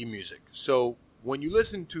Tiki Tiki music. So when you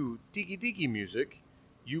listen to Tiki Tiki music,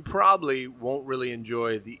 you probably won't really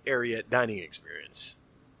enjoy the Ariete dining experience.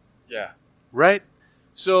 Yeah. Right?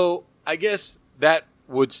 So I guess that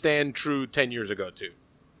would stand true 10 years ago too.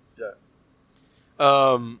 Yeah.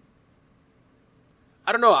 I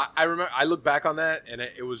don't know. I remember I look back on that and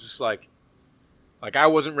it was just like I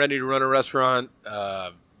wasn't ready to run a restaurant.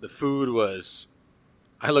 The food was,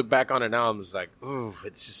 I look back on it now, I'm just like, ooh,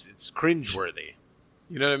 it's cringeworthy.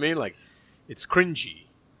 You know what I mean? Like, it's cringy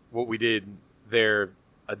what we did there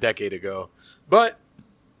a decade ago. But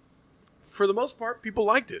for the most part, people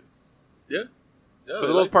liked it. Yeah. For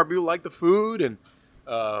the most part, people liked the food, and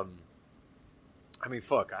I mean,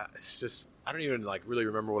 fuck, it's just I don't even like really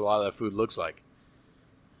remember what a lot of that food looks like.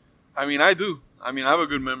 I mean, I do. I mean, I have a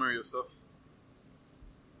good memory of stuff.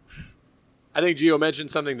 I think Gio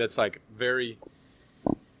mentioned something that's like very.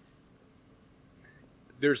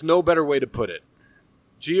 There's no better way to put it.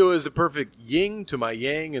 Gio is the perfect yin to my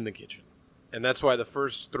yang in the kitchen, and that's why the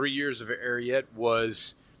first 3 years of Ariete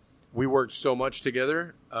was we worked so much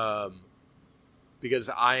together. Because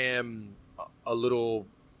I am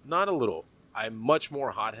I'm much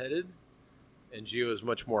more hot-headed, and Gio is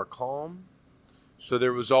much more calm. So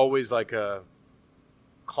there was always like a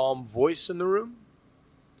calm voice in the room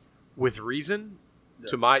with reason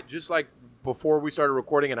to my, just like before we started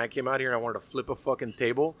recording and I came out here and I wanted to flip a fucking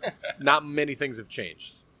table. Not many things have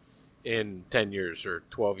changed in 10 years or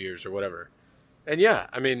 12 years or whatever. And yeah,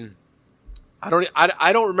 I mean, I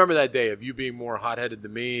don't remember that day of you being more hot-headed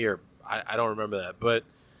than me, or I don't remember that. But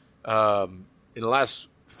in the last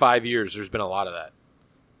 5 years, there's been a lot of that.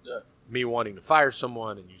 Yeah. Me wanting to fire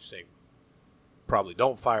someone and you saying, probably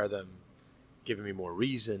don't fire them, giving me more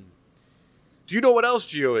reason. Do you know what else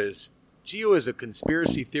Gio is? Gio is a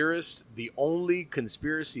conspiracy theorist, the only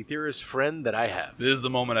conspiracy theorist friend that I have. This is the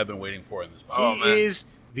moment I've been waiting for in this He is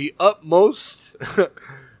the utmost.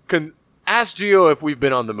 Ask Gio if we've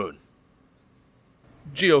been on the moon.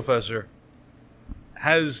 Geofessor,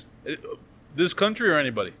 has this country or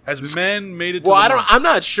anybody, has man made it to Well, the moon? I'm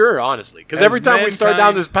not sure, honestly, because Has every time we start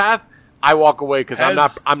down mankind- this path, I walk away because I'm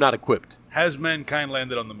Has- not equipped. Has mankind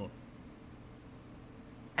landed on the moon?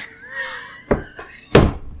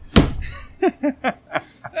 Man,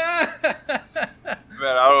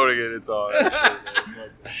 I don't want to get into all that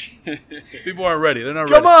shit. People aren't ready. They're not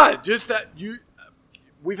Come ready. on, just that you.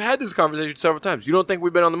 We've had this conversation several times. You don't think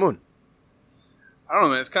we've been on the moon? I don't know,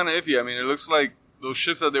 man. It's kind of iffy. I mean, it looks like those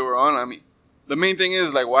ships that they were on. I mean, the main thing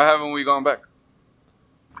is, like, why haven't we gone back?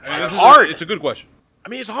 I mean, It's this is hard. It's a good question. I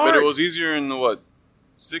mean, it's hard. But it was easier in the,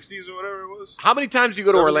 60s or whatever it was? How many times do you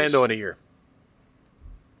go to 70s? Orlando in a year?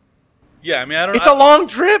 Yeah, I mean, I don't. It's a long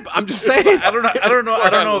trip. I'm just saying. I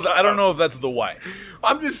don't know if that's the why.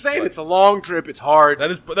 I'm just saying it's a long trip. It's hard.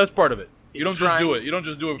 That's part of it. You It's don't just do trying- it. You don't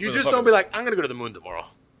just do it. You for the just fuck don't of be it. like, I'm going to go to the moon tomorrow.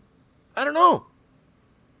 I don't know.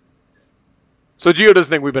 So Gio doesn't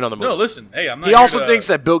think we've been on the moon. No, listen. Hey, I'm not. He here also to- thinks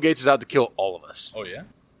that Bill Gates is out to kill all of us. Oh yeah.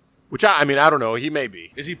 Which, I mean, I don't know. He may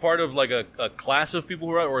be. Is he part of like a class of people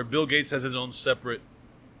who are out, or Bill Gates has his own separate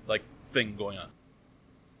like thing going on?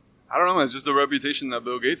 I don't know, man. It's just the reputation that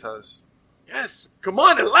Bill Gates has. Yes. Come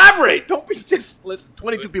on, elaborate. Don't be just listen.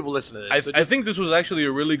 22 people listen to this. I, so I just- think this was actually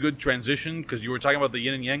a really good transition because you were talking about the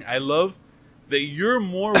yin and yang. I love that you're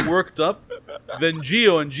more worked up than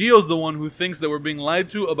Gio, and Gio's the one who thinks that we're being lied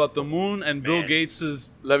to about the moon and Bill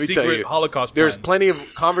Gates's Let me secret tell you, Holocaust. there's plans. plenty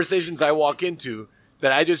of conversations I walk into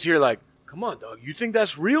that I just hear like, come on, dog. You think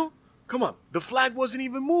that's real? Come on. The flag wasn't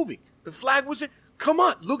even moving. The flag wasn't. Come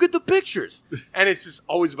on. Look at the pictures. And it's just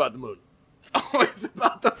always about the moon. It's always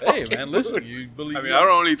about the Hey, fucking man, listen. food. You believe? I mean, I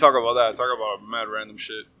don't really talk about that. I talk about mad random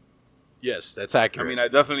shit. Yes, that's I accurate. mean, I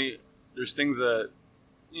definitely, there's things that,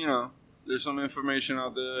 you know, there's some information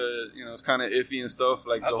out there that, you know, it's kind of iffy and stuff.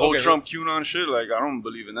 Like the whole Okay. Trump QAnon shit, like, I don't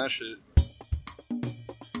believe in that shit.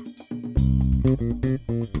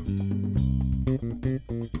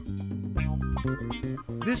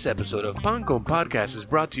 This episode of Pancom Podcast is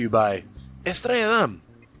brought to you by Estrella Damm.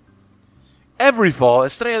 Every fall,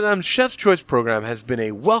 Estrella Damm's Chef's Choice program has been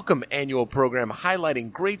a welcome annual program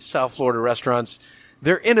highlighting great South Florida restaurants,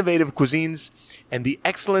 their innovative cuisines, and the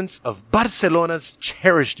excellence of Barcelona's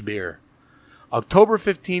cherished beer. October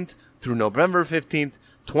 15th through November 15th,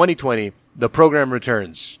 2020, the program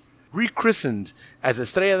returns. Rechristened as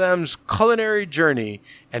Estrella Damm's culinary journey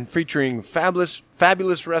and featuring fabulous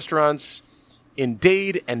restaurants in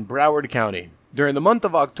Dade and Broward County. During the month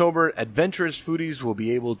of October, adventurous foodies will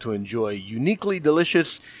be able to enjoy uniquely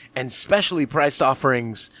delicious and specially priced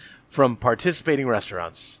offerings from participating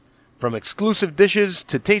restaurants. From exclusive dishes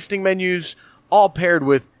to tasting menus, all paired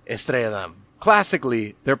with Estrella Damm.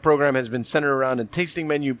 Classically, their program has been centered around a tasting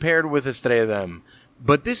menu paired with Estrella Damm.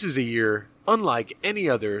 But this is a year unlike any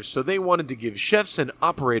other, so they wanted to give chefs and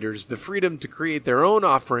operators the freedom to create their own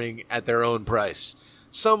offering at their own price.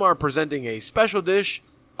 Some are presenting a special dish,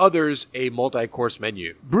 others a multi-course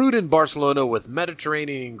menu. Brewed in Barcelona with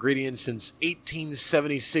Mediterranean ingredients since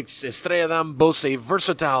 1876, Estrella Damm boasts a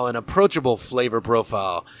versatile and approachable flavor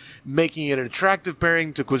profile, making it an attractive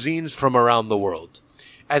pairing to cuisines from around the world,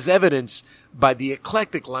 as evidenced by the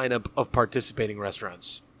eclectic lineup of participating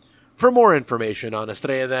restaurants. For more information on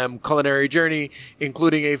Estrella Damm culinary journey,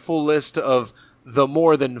 including a full list of the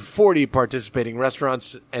more than 40 participating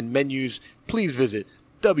restaurants and menus, please visit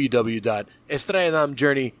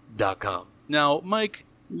www.estrelladammjourney.com. Now, Mike,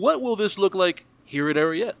 what will this look like here at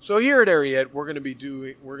Ariete? So here at Ariete, we're going to be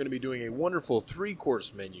doing a wonderful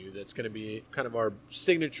 3-course menu that's going to be kind of our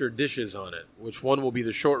signature dishes on it. Which one will be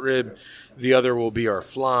the short rib, the other will be our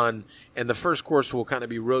flan, and the first course will kind of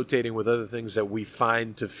be rotating with other things that we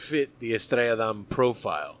find to fit the Estrella Damm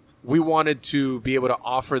profile. We wanted to be able to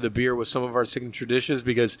offer the beer with some of our signature dishes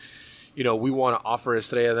because, you know, we want to offer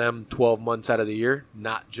Estrella Damm 12 months out of the year,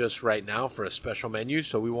 not just right now for a special menu.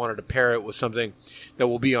 So we wanted to pair it with something that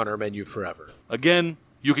will be on our menu forever. Again,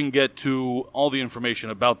 you can get to all the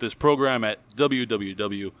information about this program at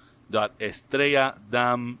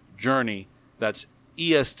www.estrellaDammJourney. That's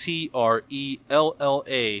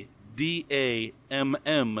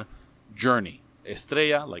ESTRELLADAMM Journey.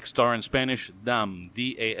 Estrella, like star in Spanish, Damm,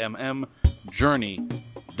 DAMM,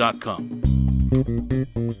 Journey.com.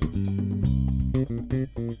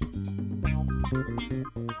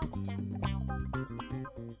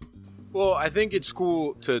 Well, I think it's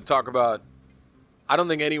cool to talk about. I don't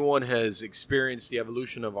think anyone has experienced the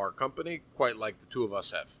evolution of our company quite like the two of us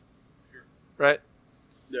have. Sure. Right?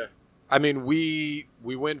 Yeah. I mean, we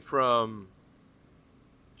went from,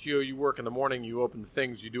 Gio, you work in the morning, you open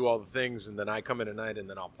things, you do all the things, and then I come in at night, and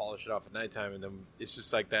then I'll polish it off at nighttime, and then it's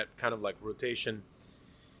just like that kind of like rotation.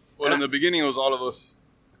 Well, And in the beginning, it was all of us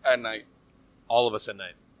at night. All of us at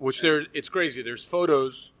night. Which it's crazy. There's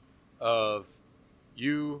photos of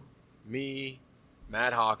you, me,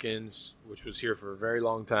 Matt Hawkins, which was here for a very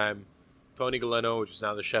long time, Tony Galeno, which is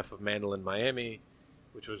now the chef of Mandolin Miami,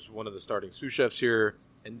 which was one of the starting sous chefs here,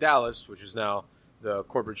 and Dallas, which is now the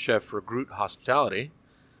corporate chef for Groot Hospitality,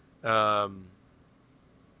 working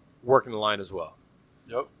the line as well.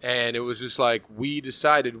 Yep. And it was just like, we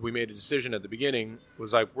made a decision at the beginning,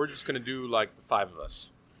 was like, we're just going to do like the 5 of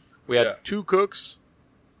us. We had 2 cooks,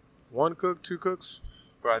 1 cook, 2 cooks.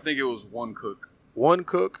 But I think it was 1 cook. 1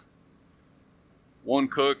 cook. 1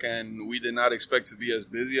 cook, and we did not expect to be as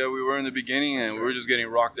busy as we were in the beginning, and we were just getting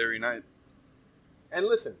rocked every night. And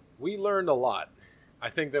listen, we learned a lot.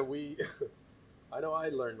 I think that I know I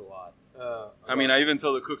learned a lot. I mean, I even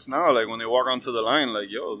tell the cooks now, like, when they walk onto the line,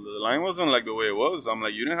 like, yo, the line wasn't like the way it was. I'm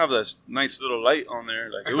like, you didn't have that nice little light on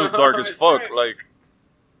there. Like, it was dark as fuck. Right. Like,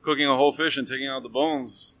 cooking a whole fish and taking out the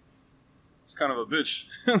bones, it's kind of a bitch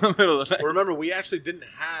in the middle of the night. Remember, we actually didn't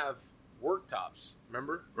have worktops,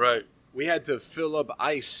 remember? Right. We had to fill up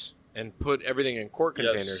ice and put everything in quart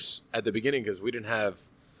Yes. containers at the beginning because we didn't have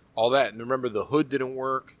all that. And remember, the hood didn't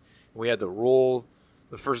work. We had to roll.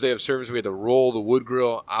 The first day of service, we had to roll the wood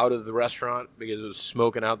grill out of the restaurant because it was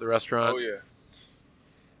smoking out the restaurant. Oh, yeah.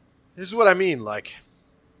 This is what I mean. Like,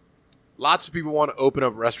 lots of people want to open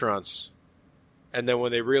up restaurants, and then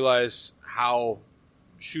when they realize how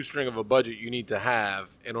shoestring of a budget you need to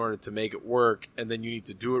have in order to make it work, and then you need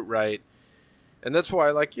to do it right. And that's why,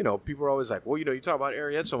 like, you know, people are always like, well, you know, you talk about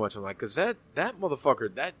Ariete so much. I'm like, because that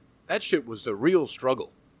motherfucker, that shit was the real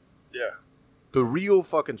struggle. Yeah. The real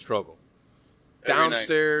fucking struggle. Every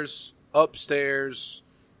Downstairs, upstairs,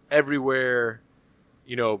 everywhere.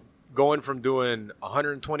 You know, going from doing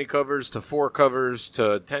 120 covers to 4 covers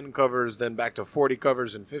to 10 covers, then back to 40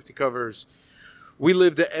 covers and 50 covers. We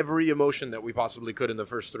lived every emotion that we possibly could in the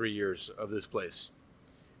first 3 years of this place.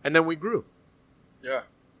 And then we grew. Yeah.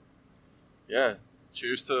 Yeah.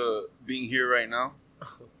 Cheers to being here right now.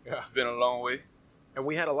 Yeah. It's been a long way. And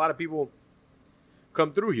we had a lot of people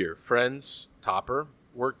come through here. Friends, Topper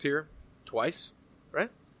worked here twice, right?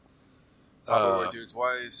 Topper worked here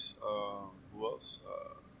twice. Who else?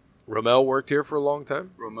 Romel worked here for a long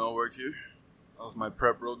time. Romel worked here. That was my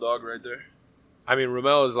prep road dog right there. I mean,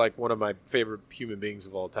 Romel is like one of my favorite human beings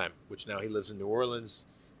of all time, which now he lives in New Orleans.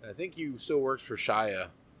 And I think he still works for Shaya,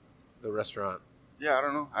 the restaurant. Yeah, I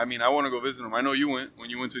don't know. I mean, I want to go visit him. I know you went. When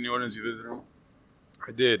you went to New Orleans, you visited him.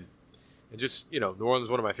 I did. And just, you know, New Orleans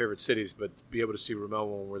is one of my favorite cities, but to be able to see Romel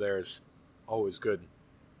when we're there is always good.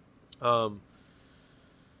 So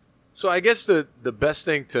I guess the best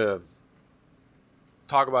thing to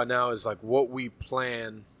talk about now is like what we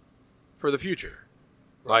plan for the future.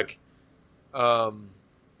 Like,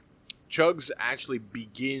 Chugs actually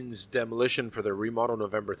begins demolition for the remodel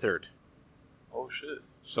November 3rd. Oh, shit.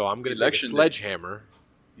 So I'm going to take a sledgehammer.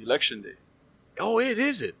 Election day. Oh, it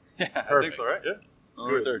is it? Yeah, Perfect. I think so, right? Yeah.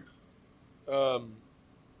 November 3rd.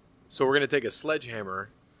 So we're going to take a sledgehammer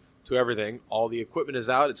to everything. All the equipment is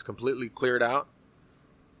out. It's completely cleared out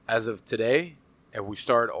as of today. And we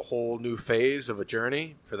start a whole new phase of a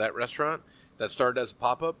journey for that restaurant that started as a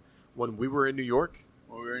pop-up when we were in New York.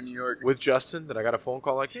 When we were in New York. With Justin, that I got a phone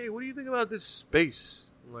call like, hey, what do you think about this space?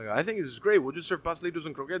 I'm like, I think this is great. We'll just serve pastelitos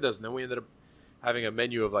and croquetas. And then we ended up having a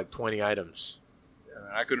menu of like 20 items. Yeah,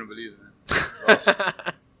 man, I couldn't believe it, man. Awesome.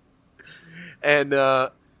 And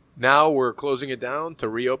now we're closing it down to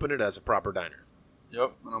reopen it as a proper diner.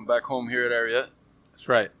 Yep, and I'm back home here at Ariette. That's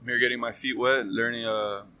right. I'm here getting my feet wet, learning,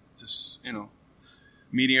 just, you know,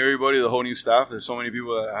 meeting everybody, the whole new staff. There's so many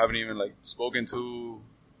people that I haven't even, like, spoken to.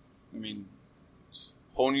 I mean, it's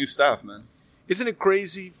whole new staff, man. Isn't it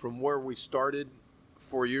crazy from where we started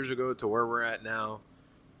 4 years ago to where we're at now,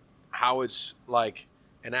 how it's like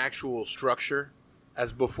an actual structure?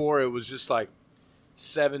 As before, it was just like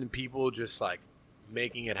 7 people just like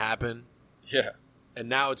making it happen. Yeah. And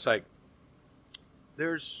now it's like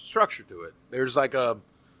there's structure to it. There's like a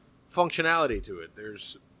functionality to it.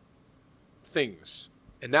 There's things.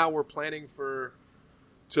 And now we're planning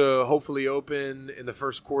to hopefully open in the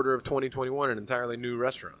first quarter of 2021 an entirely new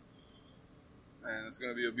restaurant. And it's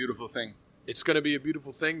going to be a beautiful thing. It's going to be a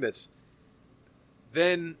beautiful thing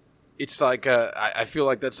then it's like, I feel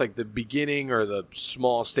like that's like the beginning or the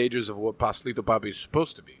small stages of what Pastelito Papi is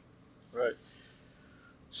supposed to be. Right.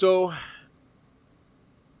 So,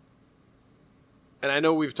 and I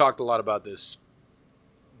know we've talked a lot about this,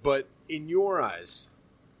 but in your eyes,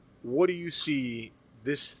 what do you see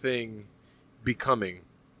this thing becoming?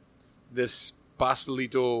 This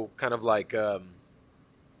pastelito kind of like, I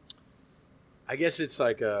guess it's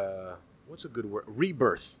like what's a good word?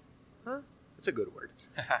 Rebirth. Huh? That's a good word.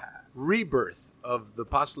 Rebirth of the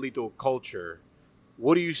pastelito culture.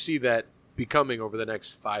 What do you see that becoming over the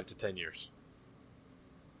next 5 to 10 years?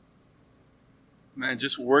 Man,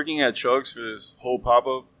 just working at Chugs for this whole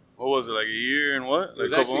pop-up, what was it, like a year and what? Like it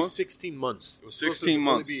was a couple actually months? 16 months. It was 16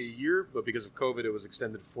 months. It was supposed to only be a year, but because of COVID, it was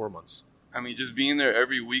extended to 4 months. I mean, just being there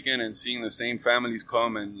every weekend and seeing the same families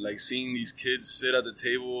come and, like, seeing these kids sit at the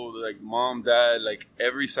table, like, mom, dad, like,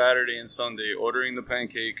 every Saturday and Sunday, ordering the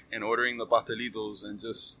pancake and ordering the pastelitos and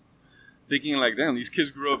just thinking, like, damn, these kids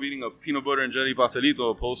grew up eating a peanut butter and jelly pastelito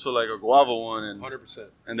opposed to, like, a guava one. And 100%.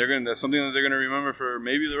 And that's something that they're going to remember for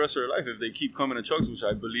maybe the rest of their life if they keep coming to Chugs, which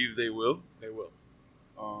I believe they will. They will.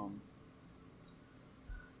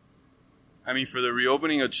 I mean, for the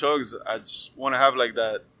reopening of Chugs, I just want to have, like,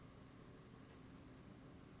 that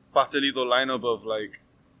pastelito lineup of, like,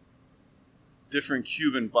 different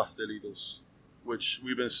Cuban pastelitos, which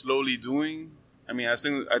we've been slowly doing. I mean, I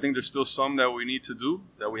think there's still some that we need to do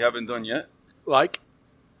that we haven't done yet. Like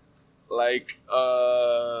I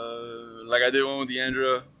did one with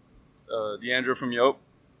Deandra from Yelp,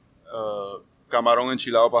 camarón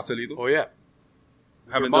enchilado pastelito. Oh yeah,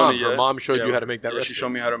 Haven't done it yet. Her mom showed you how to make that recipe. She showed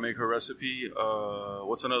me how to make her recipe.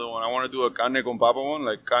 What's another one? I want to do a carne con papa one,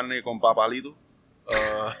 like carne con papalito.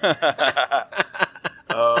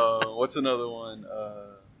 What's another one?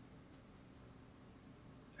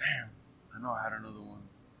 Damn, I know I had another one.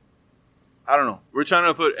 I don't know. We're trying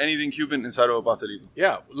to put anything Cuban inside of a pastelito.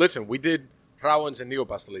 Yeah, listen, we did rabo encendido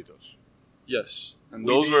pastelitos. Yes, and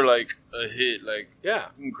those were like a hit. Like, yeah,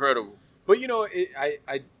 it's incredible. But you know,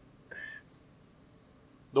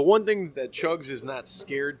 the one thing that Chugs is not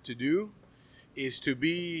scared to do is to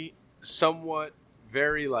be somewhat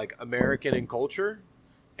very like American in culture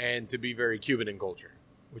and to be very Cuban in culture,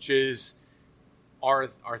 which is our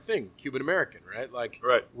thing, Cuban American, right? Like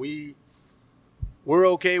Right. we're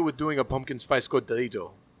okay with doing a pumpkin spice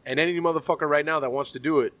cortadito, and any motherfucker right now that wants to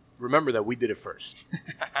do it, remember that we did it first.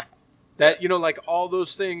 That, you know, like all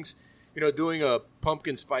those things, you know, doing a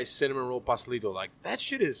pumpkin spice cinnamon roll pastelito, like that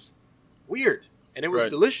shit is weird, and it was Right.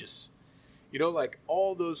 delicious. You know, like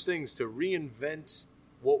all those things to reinvent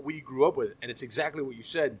what we grew up with, and it's exactly what you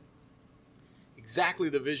said. Exactly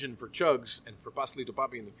the vision for Chugs and for Pastelito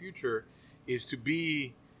Papi in the future is to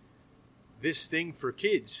be this thing for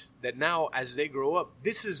kids that now, as they grow up,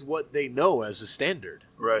 this is what they know as a standard.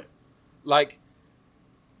 Right. Like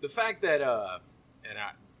the fact that, and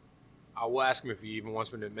I will ask him if he even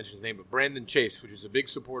wants me to mention his name, but Brandon Chase, which is a big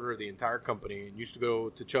supporter of the entire company and used to go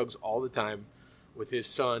to Chugs all the time with his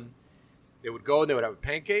son. They would go and they would have a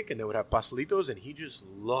pancake and they would have pastelitos, and he just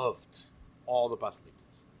loved all the pastelitos.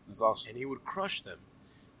 That's awesome. And he would crush them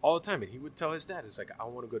all the time. And he would tell his dad, it's like, I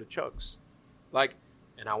want to go to Chugs. Like,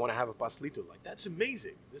 and I want to have a pastelito. Like, that's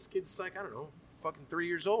amazing. This kid's like, I don't know, fucking 3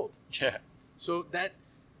 years old. Yeah. So that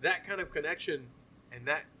kind of connection and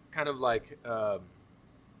that kind of like, I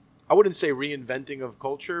wouldn't say reinventing of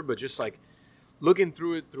culture, but just like looking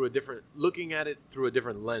at it through a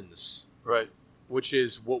different lens, Right. which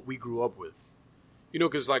is what we grew up with. You know,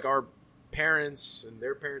 because like our parents and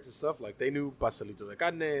their parents and stuff, like they knew pastelito de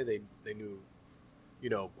carne, they knew, you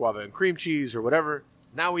know, guava and cream cheese or whatever.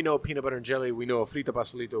 Now we know peanut butter and jelly, we know a frita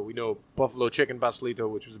pastelito, we know buffalo chicken pastelito,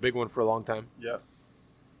 which was a big one for a long time. Yeah.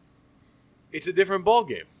 It's a different ball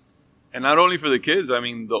game. And not only for the kids, I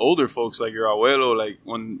mean, the older folks, like your abuelo, like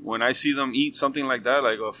when I see them eat something like that,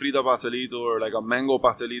 like a frita pastelito or like a mango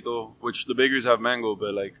pastelito, which the bakers have mango,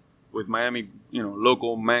 but like with Miami, you know,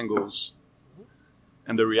 local mangoes.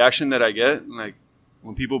 And the reaction that I get, like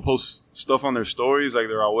when people post stuff on their stories, like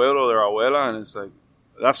their abuelo, their abuela, and it's like,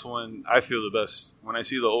 that's when I feel the best. When I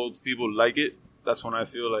see the old people like it, that's when I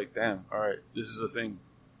feel like, damn, all right, this is a thing.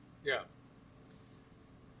 Yeah.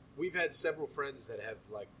 We've had several friends that have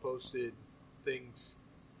like posted things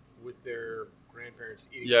with their grandparents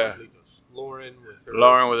eating pastelitos. Lauren with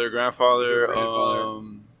her grandfather, grandfather.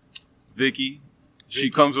 Vicky. She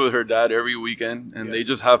comes with her dad every weekend, and they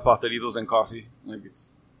just have pastelitos and coffee. Like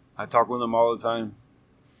I talk with them all the time.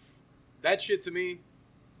 That shit to me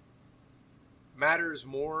matters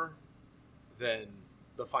more than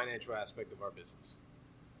the financial aspect of our business.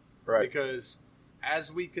 Right. Because as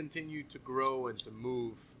we continue to grow and to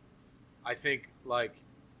move, I think like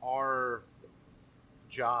our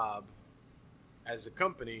job as a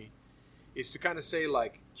company is to kind of say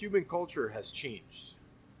like Cuban culture has changed,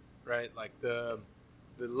 right? Like the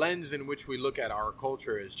lens in which we look at our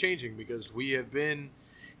culture is changing because we have been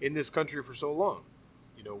in this country for so long.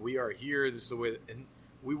 You know, we are here. This is the way, and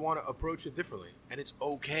we want to approach it differently, and it's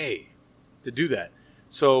okay to do that.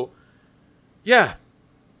 So, yeah,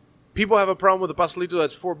 people have a problem with a pastelito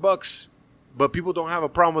that's $4, but people don't have a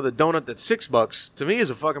problem with a donut that's $6. To me,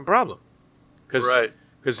 is a fucking problem.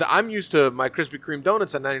 Because I'm used to my Krispy Kreme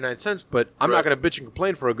donuts at 99 cents, but I'm not going to bitch and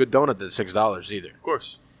complain for a good donut that's $6 either. Of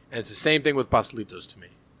course. And it's the same thing with pastelitos to me.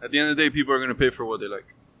 At the end of the day, people are going to pay for what they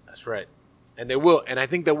like. That's right. And they will. And I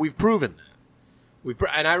think that we've proven that.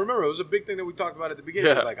 And I remember it was a big thing that we talked about at the beginning.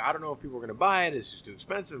 Yeah. It was like, I don't know if people are going to buy it. It's just too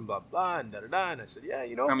expensive and blah, blah, and da-da-da. And I said, yeah,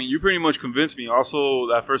 you know. I mean, you pretty much convinced me. Also,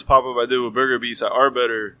 that first pop-up I did with Burger Beast at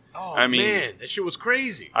Arbetter. Oh, I mean, man. That shit was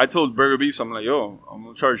crazy. I told Burger Beast, I'm like, yo, I'm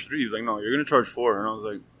going to charge $3. He's like, no, you're going to charge $4. And I was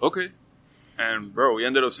like, okay. And, bro, we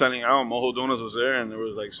ended up selling out. Mojo Donuts was there, and there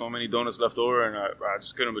was, like, so many donuts left over, and I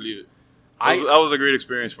just couldn't believe it. That was a great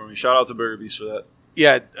experience for me. Shout out to Burger Beast for that.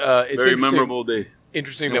 Yeah. It's very memorable day.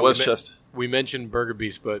 Interesting in that Westchester. we mentioned Burger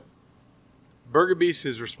Beast, but Burger Beast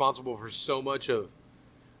is responsible for so much of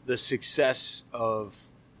the success of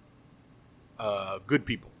Good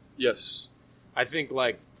People. Yes. I think,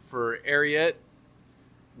 like, for Ariette,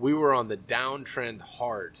 we were on the downtrend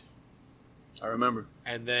hard. I remember.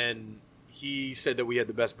 And then he said that we had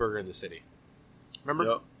the best burger in the city.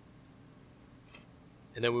 Remember? Yep.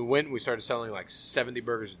 And then we went and we started selling like 70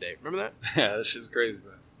 burgers a day. Remember that? Yeah, that shit's crazy,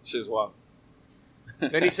 man. Shit's wild.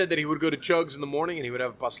 Then he said that he would go to Chugs in the morning and he would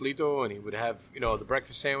have a pastelito and he would have, you know, the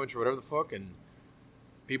breakfast sandwich or whatever the fuck, and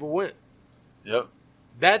people went. Yep.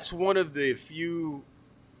 That's one of the few.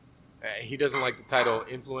 He doesn't like the title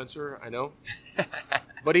influencer, I know.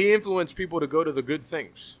 But he influenced people to go to the good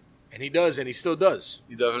things. And he does, and he still does.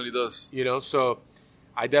 He definitely does. You know, so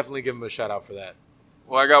I definitely give him a shout out for that.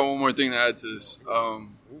 Well, I got one more thing to add to this. One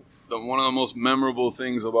of the most memorable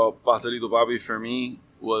things about Pastelito Papi for me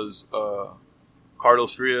was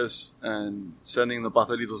Carlos Frias and sending the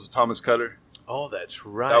pastelitos to Thomas Keller. Oh, that's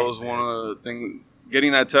right. That was one of the things.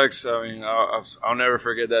 Getting that text, I mean, I'll never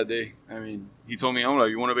forget that day. I mean, he told me, I'm like,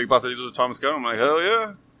 you want to bake pastelitos with Thomas Keller? I'm like, hell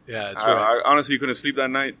yeah. Yeah, that's right. I honestly couldn't sleep that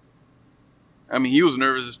night. I mean, he was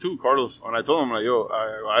nervous too, Carlos. When I told him, I'm like, yo,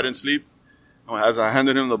 I didn't sleep. As I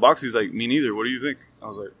handed him the box, he's like, me neither. What do you think? I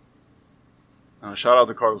was like, shout out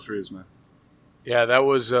to Carlos Frias, man. Yeah, that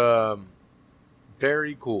was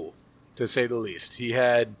very cool, to say the least. He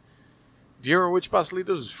had, do you remember which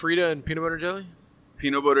pastelitos? Frida and peanut butter jelly?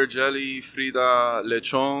 Peanut butter jelly, Frida,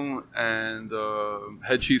 lechon, and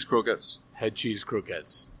head cheese croquettes. Head cheese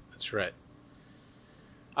croquettes. That's right.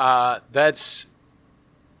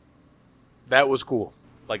 That was cool.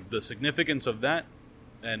 Like the significance of that,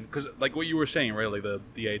 and because like what you were saying, right? Like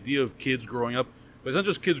the idea of kids growing up, but it's not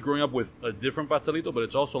just kids growing up with a different pastelito, but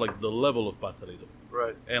it's also like the level of pastelito,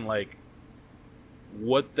 Right. and like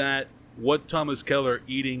what Thomas Keller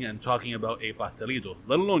eating and talking about a pastelito,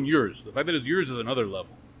 let alone yours. The fact that it's yours is another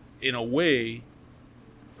level, in a way,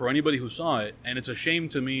 for anybody who saw it. And it's a shame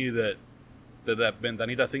to me that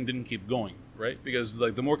Ventanita thing didn't keep going, right? Because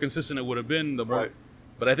like the more consistent it would have been, the more. Right.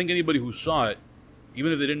 But I think anybody who saw it,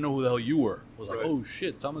 even if they didn't know who the hell you were, was like, Right. "Oh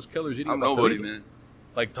shit, Thomas Keller's eating I'm a pastelito." nobody, man.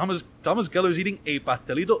 Like Thomas Keller's eating a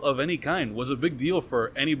pastelito of any kind was a big deal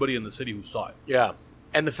for anybody in the city who saw it. Yeah.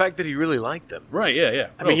 And the fact that he really liked them. Right? Yeah.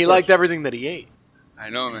 I mean, he liked everything that he ate. I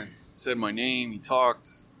know, man. He said my name. He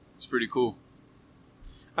talked. It's pretty cool.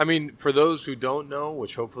 I mean, for those who don't know,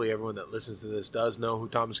 which hopefully everyone that listens to this does know who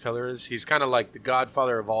Thomas Keller is, he's kind of like the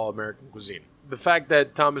godfather of all American cuisine. The fact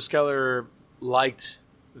that Thomas Keller liked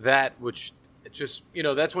that, which it just,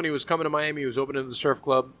 that's when he was coming to Miami. He was opening the surf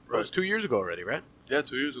club. That was 2 years ago already, right? Yeah,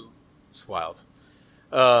 2 years ago. It's wild.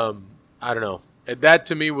 I don't know. That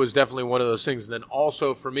to me was definitely one of those things. And then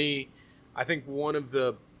also for me, I think one of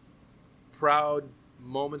the proud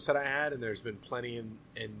moments that I had, and there's been plenty in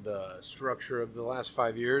the structure of the last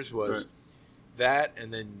 5 years, was that,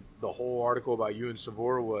 and then the whole article about you and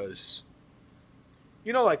Savor was,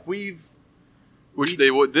 like Which they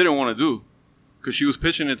didn't want to do, because she was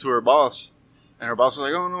pitching it to her boss, and her boss was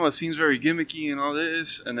like, "Oh no, it seems very gimmicky and all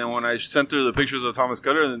this." And then when I sent her the pictures of Thomas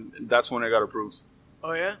Keller, that's when it got approved.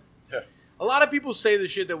 Oh yeah. Yeah. A lot of people say the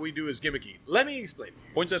shit that we do is gimmicky. Let me explain to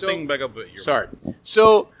you. Point that thing back up at your. Sorry.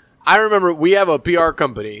 So I remember we have a PR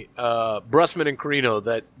company, Brusman and Carino.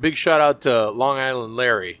 That big shout out to Long Island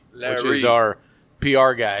Larry, which is our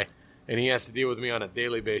PR guy, and he has to deal with me on a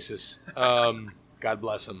daily basis. God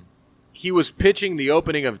bless him. He was pitching the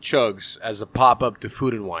opening of Chugs as a pop-up to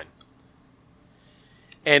Food and Wine.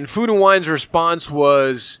 And Food and Wine's response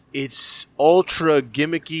was, it's ultra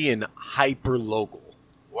gimmicky and hyper local.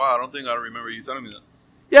 Wow, I don't think I remember you telling me that.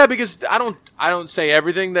 Yeah, because I don't say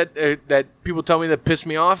everything that people tell me that piss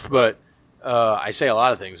me off, but I say a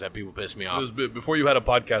lot of things that people piss me off. It was before you had a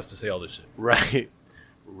podcast to say all this shit.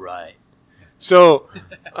 Right. So,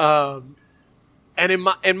 and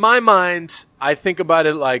in my mind, I think about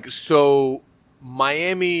it like, so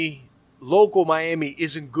local Miami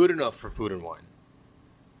isn't good enough for Food and Wine.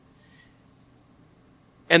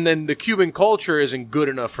 And then the Cuban culture isn't good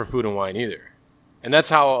enough for Food and Wine either. And that's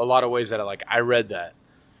how a lot of ways that I read that.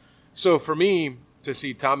 So for me, to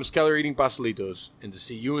see Thomas Keller eating pastelitos and to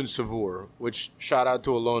see you and Savor, which shout out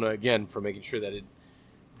to Alona again for making sure that it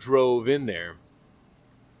drove in there,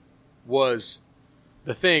 was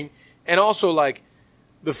the thing. And also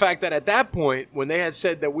the fact that at that point, when they had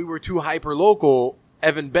said that we were too hyper local,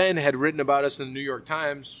 Evan Ben had written about us in the New York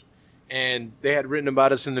Times. And they had written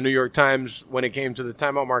about us in the New York Times when it came to the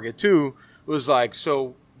Time Out Market too. It was like,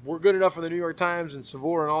 so we're good enough for the New York Times and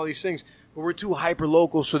Savor and all these things, but we're too hyper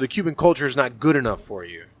local, so the Cuban culture is not good enough for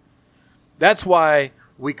you. That's why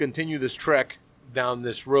we continue this trek down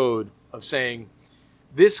this road of saying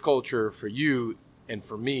this culture for you and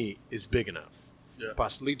for me is big enough. Yeah.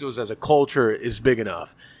 Pastelitos as a culture is big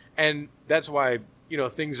enough. And that's why,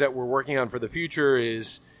 things that we're working on for the future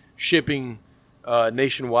is shipping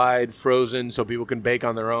nationwide, frozen, so people can bake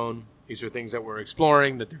on their own. These are things that we're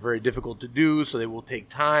exploring, that they're very difficult to do, so they will take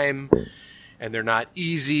time, and they're not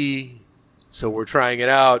easy. So we're trying it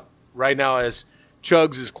out. Right now, as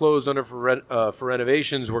Chugs is closed for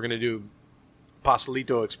renovations, we're going to do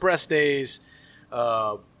Pastelito Express Days.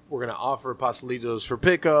 We're going to offer pastelitos for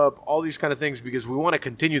pickup, all these kind of things, because we want to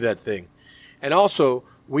continue that thing. And also,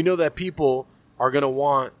 we know that people are going to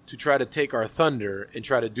want to try to take our thunder and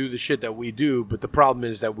try to do the shit that we do, but the problem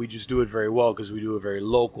is that we just do it very well because we do it very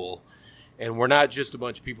local. And we're not just a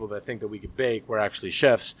bunch of people that think that we could bake. We're actually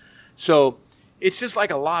chefs. So it's just like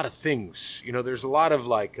a lot of things. There's a lot of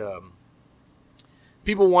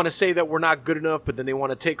people want to say that we're not good enough, but then they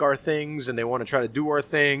want to take our things and they want to try to do our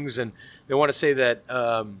things, and they want to say that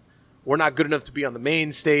we're not good enough to be on the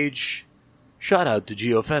main stage. Shout out to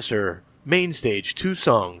GeoFessor, main stage, 2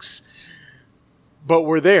 songs. But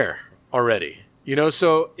we're there already,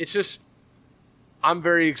 so it's just, I'm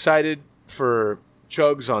very excited for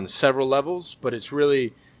Chugs on several levels, but it's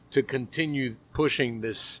really to continue pushing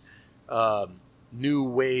this new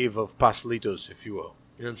wave of pastelitos, if you will.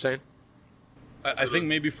 You know what I'm saying? I think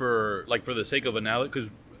maybe for the sake of analogy, because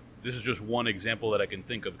this is just one example that I can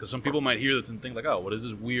think of, because some people might hear this and think like, oh, what is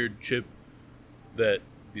this weird chip that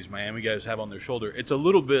these Miami guys have on their shoulder? It's a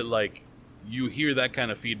little bit like you hear that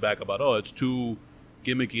kind of feedback about, oh, it's too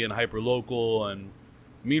gimmicky and hyper-local, and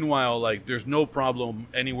meanwhile, like, there's no problem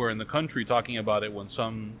anywhere in the country talking about it when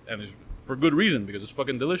and it's for good reason, because it's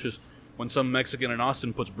fucking delicious, when some Mexican in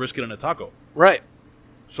Austin puts brisket in a taco. Right.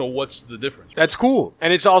 So what's the difference? That's cool.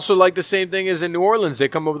 And it's also like the same thing as in New Orleans. They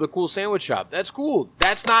come up with a cool sandwich shop. That's cool.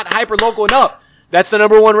 That's not hyper-local enough. That's the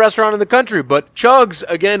 #1 restaurant in the country. But Chugs,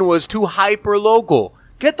 again, was too hyper-local.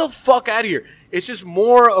 Get the fuck out of here. It's just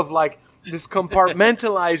more of like this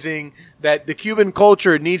compartmentalizing that the Cuban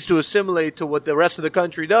culture needs to assimilate to what the rest of the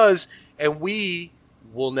country does, and we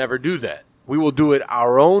will never do that. We will do it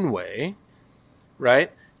our own way,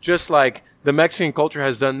 right? Just like the Mexican culture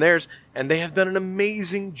has done theirs, and they have done an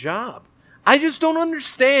amazing job. I just don't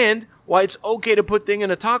understand why it's okay to put thing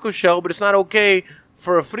in a taco shell, but it's not okay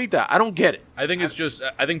for a frita. I don't get it. I think it's just,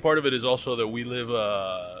 I think part of it is also that we live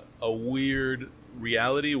a weird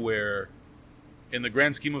reality where, in the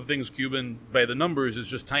grand scheme of things, Cuban, by the numbers, is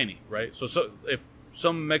just tiny, right? So if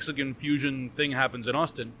some Mexican fusion thing happens in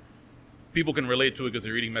Austin, people can relate to it because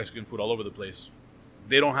they're eating Mexican food all over the place.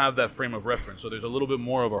 They don't have that frame of reference, so there's a little bit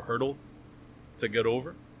more of a hurdle to get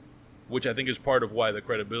over, which I think is part of why the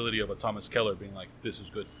credibility of a Thomas Keller being like, this is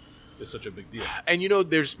good, is such a big deal. And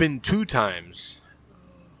there's been two times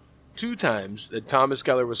that Thomas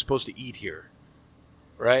Keller was supposed to eat here,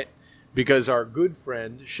 right? Because our good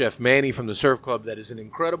friend, Chef Manny from the Surf Club, that is an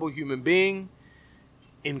incredible human being,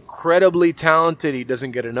 incredibly talented. He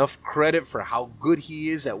doesn't get enough credit for how good he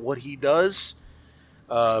is at what he does,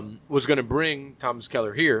 was going to bring Thomas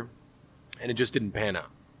Keller here, and it just didn't pan out.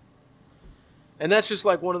 And that's just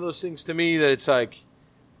like one of those things to me that it's like,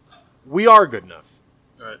 we are good enough.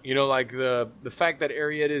 Right. Like the fact that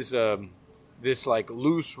Ariete is this like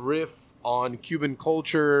loose riff on Cuban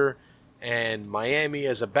culture and Miami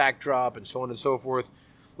as a backdrop and so on and so forth.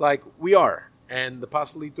 Like, we are. And the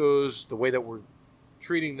pastelitos, the way that we're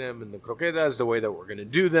treating them, and the croquetas, the way that we're going to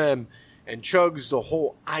do them, and Chugs, the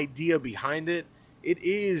whole idea behind it, it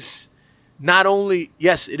is not only,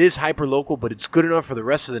 yes, it is hyper-local, but it's good enough for the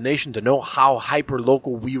rest of the nation to know how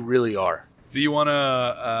hyper-local we really are. Do you want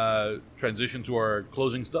to transition to our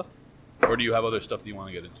closing stuff? Or do you have other stuff that you want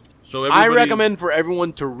to get into? So I recommend for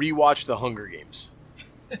everyone to rewatch The Hunger Games.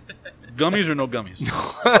 Gummies or no gummies?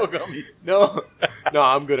 No gummies. No,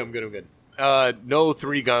 I'm good. No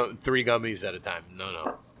three gummies at a time.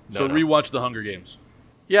 No. So rewatch The Hunger Games.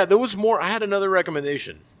 Yeah, there was more. I had another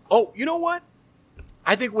recommendation. Oh, you know what?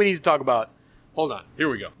 I think we need to talk about... Hold on. Here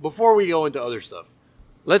we go. Before we go into other stuff,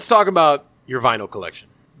 let's talk about your vinyl collection.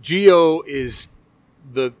 Gio is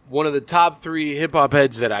one of the top 3 hip-hop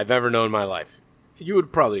heads that I've ever known in my life. You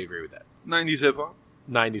would probably agree with that. 90s hip hop.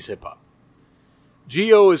 90s hip-hop.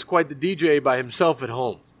 Gio is quite the DJ by himself at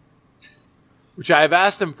home, which I have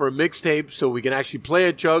asked him for a mixtape so we can actually play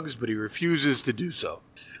at Chugs, but he refuses to do so.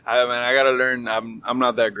 I gotta learn. I'm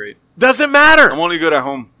not that great. Doesn't matter. I'm only good at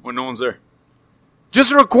home when no one's there.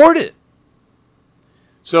 Just record it.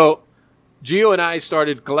 So, Gio and I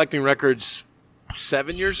started collecting records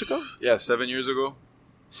 7 years ago? Yeah, 7 years ago.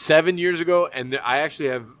 7 years ago, and I actually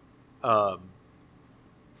have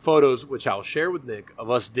photos, which I'll share with Nick, of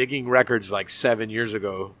us digging records like 7 years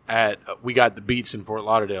ago at We Got the Beats in Fort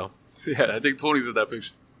Lauderdale. Yeah, I think Tony's in that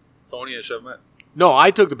picture. Tony and Chef Matt. No,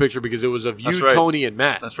 I took the picture because it was of you, right. Tony, and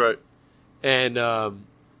Matt. That's right. And,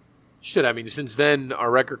 since then, our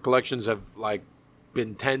record collections have, like,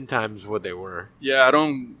 been 10 times what they were. Yeah, I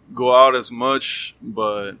don't go out as much,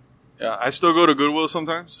 but yeah, I still go to Goodwill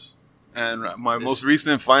sometimes. And my most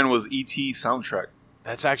recent find was E.T. soundtrack.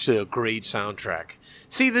 That's actually a great soundtrack.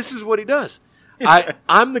 See, this is what he does.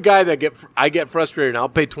 I'm the guy that I get frustrated. I'll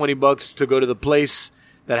pay $20 to go to the place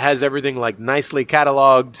that has everything like nicely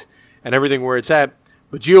cataloged and everything where it's at.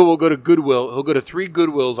 But Gio will go to Goodwill. He'll go to 3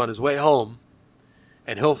 Goodwills on his way home,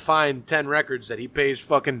 and he'll find 10 records that he pays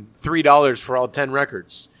fucking $3 for all 10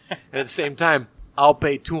 records. And at the same time, I'll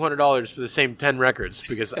pay $200 for the same 10 records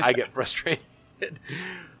because I get frustrated.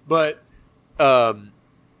 But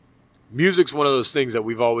music's one of those things that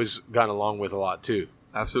we've always gotten along with a lot too.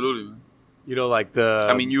 Absolutely, man. You know, like the.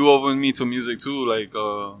 I mean, you opened me to music too. Like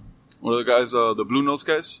one of the guys, the Blue Notes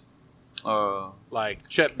guys. Like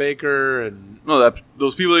Chet Baker and No,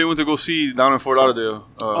 those people that you went to go see down in Fort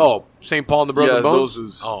Lauderdale. St. Paul and the Broken yeah, Bones. those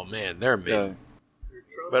dudes. Oh man, they're amazing.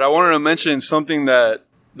 But I wanted to mention something that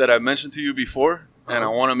I mentioned to you before, and I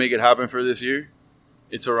want to make it happen for this year.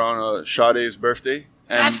 It's around Sade's birthday.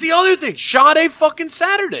 And That's the other thing. Sade fucking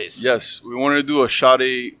Saturdays. yes, we wanted to do a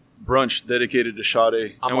Sade brunch dedicated to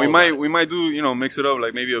Sade, I'm and we all might about it. we might do mix it up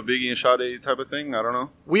like maybe a Biggie and Sade type of thing. I don't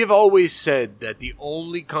know. We have always said that the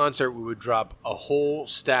only concert we would drop a whole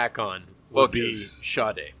stack on would Fuck be yes.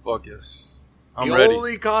 Sade. Fuck yes, I'm The ready.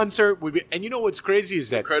 only concert would be, and you know what's crazy is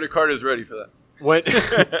that Credit card is ready for that. when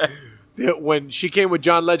when she came with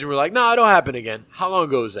John Legend, we're like, no, it'll happen again. How long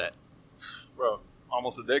ago was that? Bro,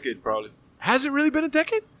 almost a decade probably. Has it really been a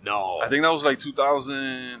decade? No. I think that was like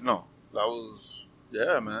 2000. No, that was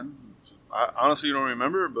man. I honestly don't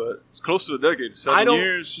remember, but it's close to a decade. 7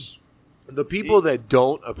 years. The people that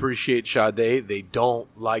don't appreciate Sade, they don't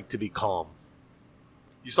like to be calm.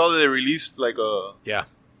 You saw that they released like a Yeah.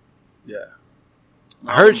 yeah.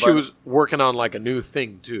 I heard she was working on like a new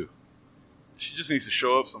thing too. She just needs to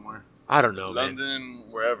show up somewhere. I don't know, man. London,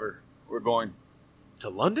 wherever we're going. To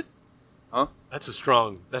London? Huh? That's a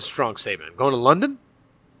strong statement. Going to London?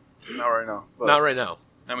 Not right now. But, Not right now.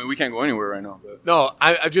 I mean, we can't go anywhere right now. But No,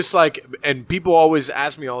 I just like, and people always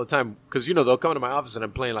ask me all the time, because, they'll come to my office and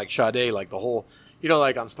I'm playing like Sade, like the whole,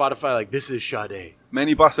 like on Spotify, like this is Sade.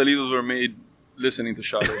 many pastelitos were made listening to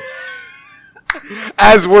Sade.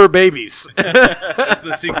 As were babies.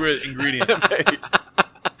 The secret ingredient.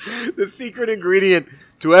 The secret ingredient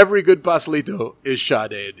to every good pastelito is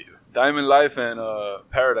Sade Adu. Diamond Life and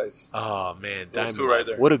Paradise. Oh, man. Those Diamond two right Life.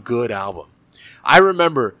 there. What a good album. I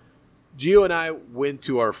remember Gio and I went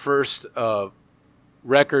to our first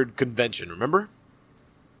record convention, remember?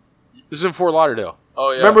 This is in Fort Lauderdale.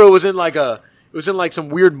 Oh yeah. Remember, it was in like some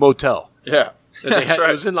weird motel. Yeah. That they That's had, right.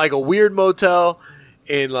 It was in like a weird motel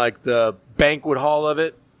in like the banquet hall of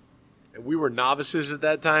it. And we were novices at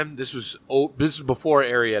that time. This was before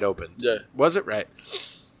Ariat opened. Yeah. Was it? Right.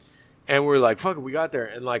 And we were like, fuck it, we got there.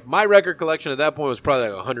 And like my record collection at that point was probably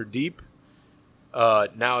like 100 deep.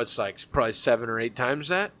 Now it's like probably 7 or 8 times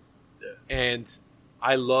that. Yeah. And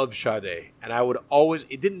I love Sade. And I would always,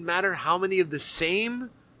 it didn't matter how many of the same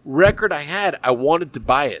record I had, I wanted to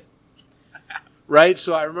buy it. Right?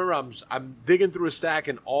 So I remember I'm digging through a stack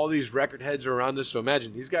and all these record heads are around this. So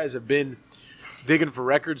imagine these guys have been digging for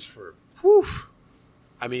records for,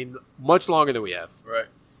 much longer than we have. Right.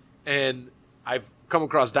 And I've come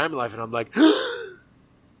across Diamond Life and I'm like,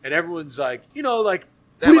 and everyone's like, like,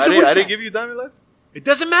 Damn, what is I it? didn't give you Diamond Life? It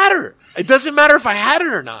doesn't matter. It doesn't matter if I had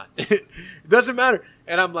it or not. It doesn't matter.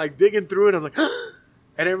 And I'm like digging through it. I'm like,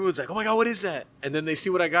 and everyone's like, oh my God, what is that? And then they see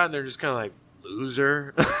what I got and they're just kind of like,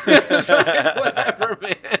 loser. It's like, whatever,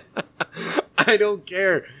 man. I don't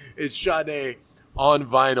care. It's Sade on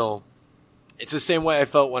vinyl. It's the same way I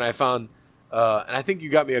felt when I found, and I think you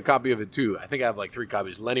got me a copy of it too. I think I have like 3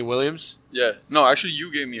 copies. Lenny Williams. Yeah. No, actually,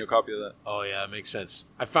 you gave me a copy of that. Oh yeah, it makes sense.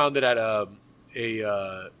 I found it at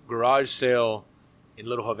a garage sale in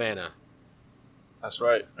Little Havana. That's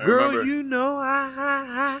right. I Girl, remember. you know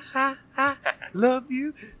I love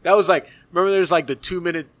you. That was like, remember there's like the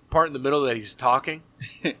 2-minute part in the middle that he's talking?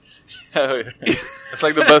 Hell yeah. That's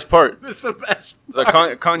like the best part. It's the best. It's a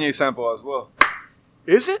Kanye sample as well.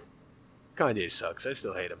 Is it? Kanye sucks. I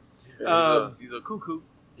still hate him. Yeah, he's a cuckoo.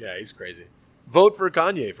 Yeah, he's crazy. Vote for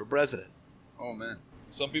Kanye for president. Oh, man.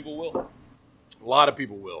 Some people will. A lot of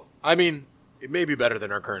people will. I mean, it may be better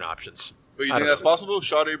than our current options. But you I think don't that's know. possible?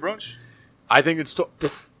 Sade brunch? I think it's...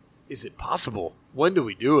 Is it possible? When do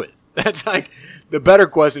we do it? That's like... The better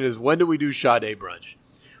question is, when do we do Sade brunch?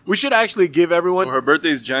 We should actually give everyone... Well, her birthday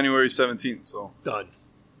is January 17th, so Done.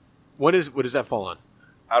 What does that fall on?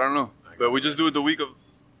 I don't know. But we just do it the week of...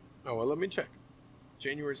 Oh, well, let me check.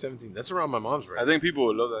 January 17th. That's around my mom's birthday. I think people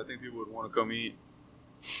would love that. I think people would want to come eat.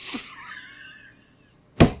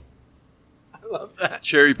 I love that.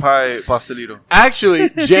 Cherry pie pastelito. Actually,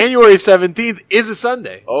 January 17th is a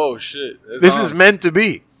Sunday. Oh, shit. It's This on. is meant to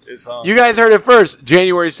be. It's on. You guys heard it first.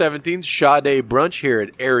 January 17th, Sade brunch here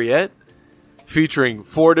at Ariat, featuring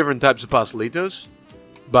 4 different types of pastelitos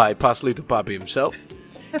by Pastelito Papi himself.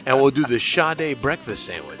 And we'll do the Sade breakfast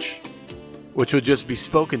sandwich, which will just be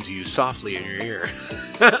spoken to you softly in your ear.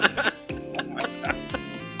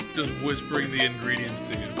 Just whispering the ingredients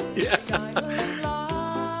to you.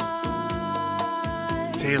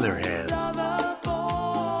 Taylor ham,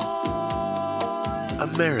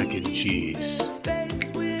 American cheese,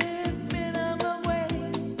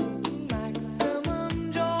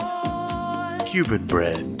 Cuban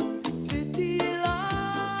bread.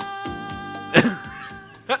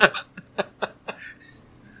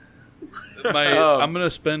 I'm gonna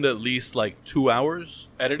spend at least like 2 hours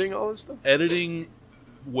Editing all this stuff? editing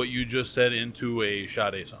what you just said into a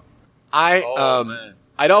Sade song. Man.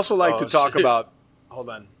 I'd also like to Oh, talk shit. about. Hold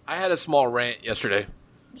on. I had a small rant yesterday.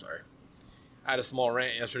 Sorry. I had a small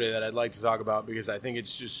rant yesterday that I'd like to talk about because I think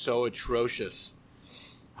it's just so atrocious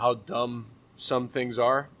how dumb some things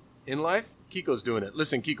are in life. Kiko's doing it.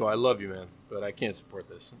 Listen, Kiko, I love you, man, but I can't support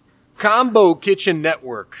this. Combo Kitchen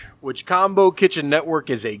Network, which Combo Kitchen Network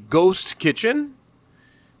is a ghost kitchen.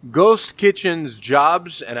 Ghost Kitchen's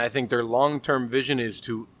jobs, and I think their long-term vision is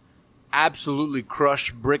to absolutely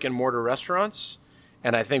crush brick and mortar restaurants.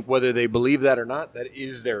 And I think whether they believe that or not, that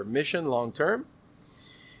is their mission long-term.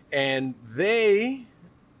 And they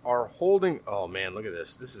are holding... Oh, man, look at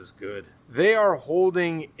this. This is good. They are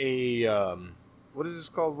holding a... what is this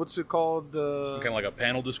called? What's it called? Kind of like a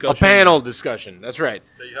panel discussion. A panel discussion. That's right.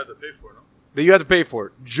 That you have to pay for, no? That you have to pay for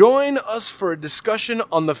it. Join us for a discussion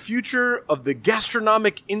on the future of the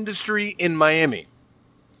gastronomic industry in Miami.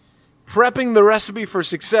 Prepping the recipe for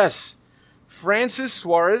success. Francis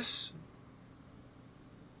Suarez,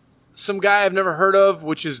 some guy I've never heard of,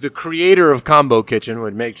 which is the creator of Combo Kitchen,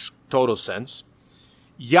 which makes total sense.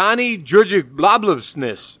 Yanni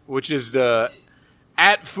Jurgiblavsnis, which is the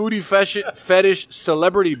at Foodie Fetish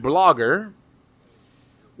celebrity blogger.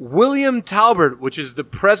 William Talbert, which is the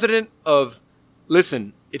president of,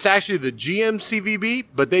 listen, it's actually the GMCVB,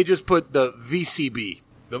 but they just put the VCB.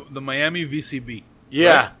 The Miami VCB.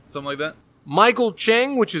 Yeah. Right? Something like that. Michael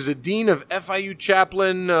Cheng, which is the dean of FIU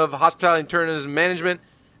chaplain of hospitality and tourism management,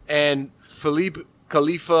 and Philippe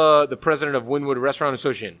Khalifa, the president of Wynwood Restaurant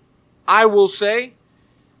Association. I will say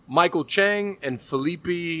Michael Cheng and Philip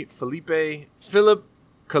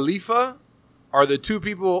Khalifa are the two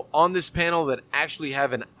people on this panel that actually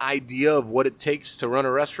have an idea of what it takes to run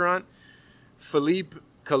a restaurant. Philippe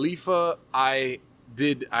Khalifa, I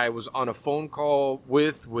was on a phone call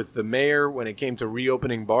with the mayor when it came to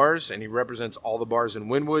reopening bars, and he represents all the bars in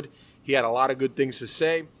Wynwood. He had a lot of good things to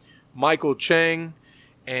say. Michael Cheng,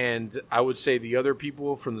 and I would say the other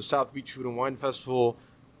people from the South Beach Food and Wine Festival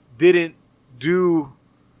didn't do...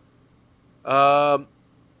 I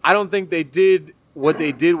don't think they did what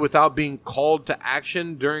they did without being called to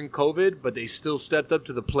action during COVID, but they still stepped up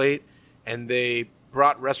to the plate and they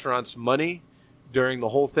brought restaurants money during the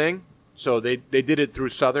whole thing. So they did it through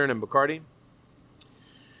Southern and Bacardi.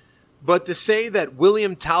 But to say that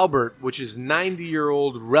William Talbert, which is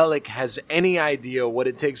 90-year-old relic, has any idea what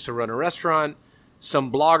it takes to run a restaurant,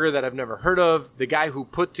 some blogger that I've never heard of, the guy who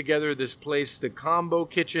put together this place, the Combo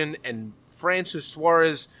Kitchen, and Francis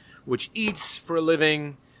Suarez, which eats for a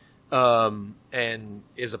living and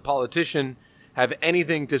is a politician, have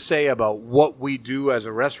anything to say about what we do as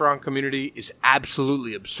a restaurant community is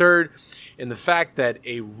absolutely absurd. And the fact that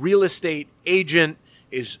a real estate agent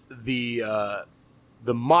is the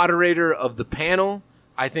moderator of the panel,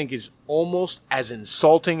 I think is almost as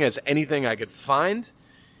insulting as anything I could find.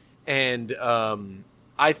 And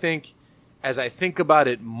I think, as I think about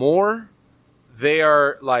it more, they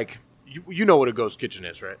are like, you know what a ghost kitchen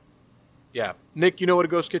is, right? Yeah. Nick, you know what a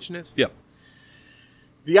ghost kitchen is? Yeah.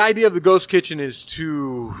 The idea of the ghost kitchen is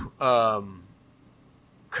to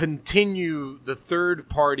continue the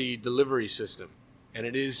third-party delivery system. And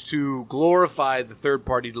it is to glorify the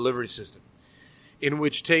third-party delivery system, in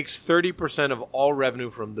which takes 30% of all revenue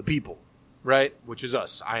from the people, right? Which is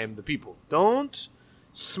us. I am the people. Don't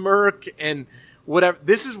smirk and whatever.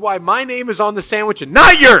 This is why my name is on the sandwich and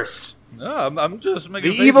not yours. No, I'm just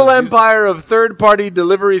making The faces. evil empire of third-party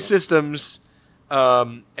delivery systems,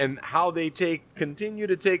 and how they continue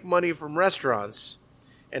to take money from restaurants,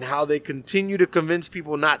 and how they continue to convince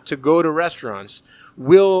people not to go to restaurants,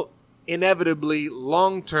 will inevitably,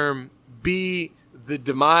 long-term, be the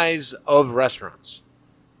demise of restaurants.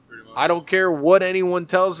 I don't care what anyone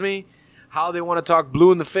tells me, how they want to talk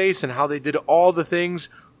blue in the face, and how they did all the things.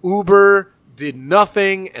 Uber did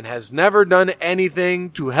nothing and has never done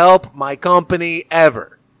anything to help my company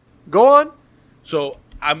ever. Go on. So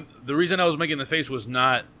the reason I was making the face was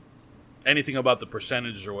not anything about the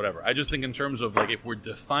percentages or whatever. I just think in terms of, like, if we're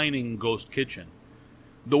defining ghost kitchen,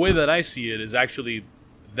 the way that I see it is actually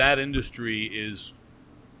that industry is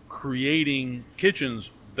creating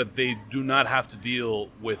kitchens that they do not have to deal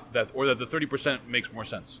with that, or that the 30% makes more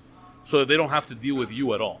sense, so that they don't have to deal with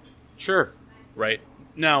you at all. Sure. Right?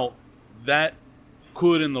 Now, that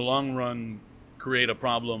could in the long run create a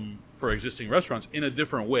problem for existing restaurants in a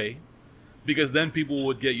different way, because then people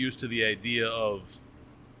would get used to the idea of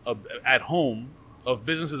at home of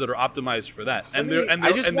businesses that are optimized for that. And How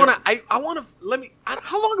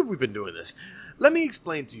long have we been doing this? Let me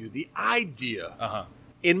explain to you the idea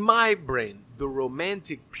in my brain, the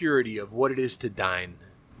romantic purity of what it is to dine.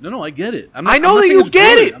 No, I get it. I know that you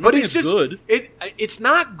get it, but it's just good. It's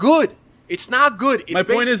not good. It's not good. My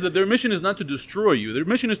point is that their mission is not to destroy you. Their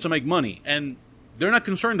mission is to make money, and they're not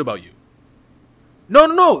concerned about you.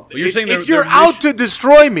 No. But you're saying if you're out to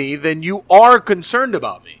destroy me, then you are concerned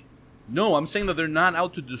about me. No, I'm saying that they're not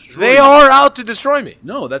out to destroy. They are out to destroy me.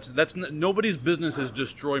 No, that's nobody's business is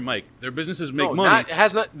destroy Mike. Their business is make No, money.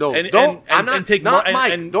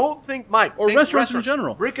 Don't think Mike. Or think restaurants in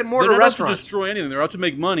general. Brick and mortar they're not restaurants. Out to destroy anything. They're out to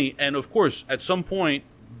make money. And of course, at some point,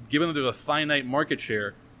 given that there's a finite market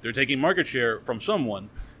share, they're taking market share from someone.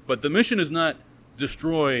 But the mission is not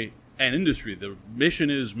destroy an industry. The mission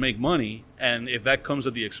is make money. And if that comes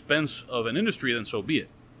at the expense of an industry, then so be it.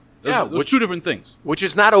 Those two different things. Which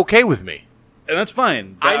is not okay with me. And that's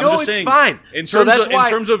fine. But I know it's fine. In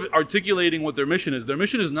terms of articulating what their mission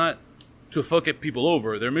is not to fuck at people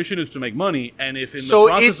over. Their mission is to make money. And if in the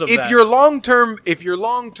process of that, if your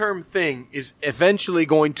long-term thing is eventually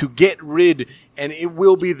going to get rid, and it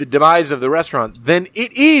will be the demise of the restaurant, then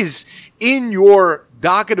it is in your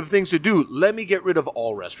docket of things to do. Let me get rid of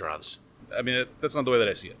all restaurants. I mean, that's not the way that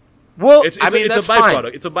I see it. Well, it's that's a byproduct. fine.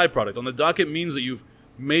 It's a byproduct. On the docket means that you've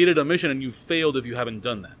made it a mission and you've failed if you haven't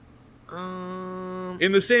done that.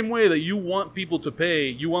 In the same way that you want people to pay,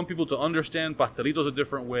 you want people to understand pastelitos a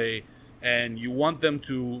different way, and you want them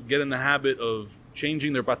to get in the habit of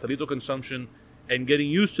changing their pastelito consumption and getting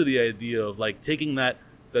used to the idea of like taking that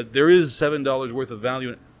there is $7 worth of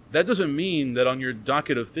value. That doesn't mean that on your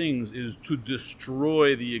docket of things is to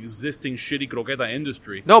destroy the existing shitty croqueta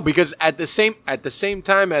industry. No, because at the same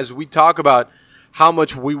time as we talk about how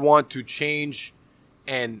much we want to change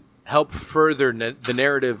and help further the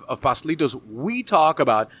narrative of pastelitos, we talk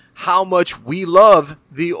about how much we love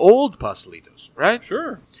the old pastelitos, right?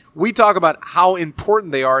 Sure. We talk about how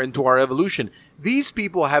important they are into our evolution. These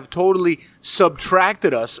people have totally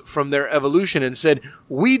subtracted us from their evolution and said,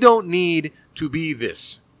 we don't need to be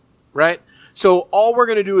this, right? So all we're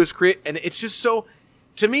going to do is create, and it's just so,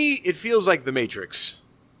 to me, it feels like the Matrix.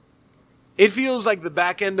 It feels like the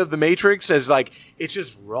back end of the Matrix as like, it's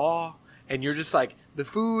just raw, and you're just like, the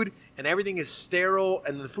food and everything is sterile,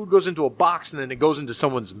 and the food goes into a box and then it goes into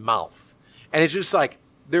someone's mouth. And it's just like,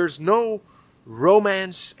 there's no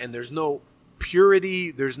romance and there's no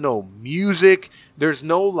purity, there's no music, there's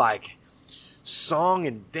no like song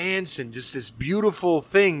and dance and just this beautiful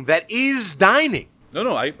thing that is dining.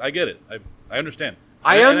 No, I get it. I understand.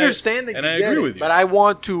 I understand that and you I get agree it, with you. but I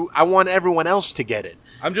want everyone else to get it.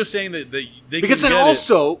 I'm just saying that they because can then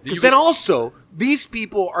get also these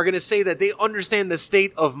people are going to say that they understand the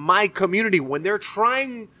state of my community when they're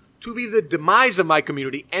trying to be the demise of my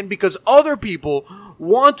community, and because other people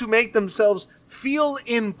want to make themselves feel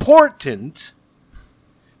important.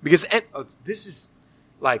 Because this is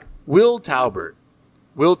like Will Talbert,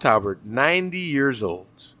 90 years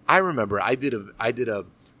old. I remember I did a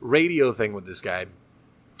radio thing with this guy.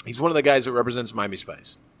 He's one of the guys that represents Miami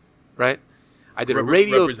Spice, right? I did a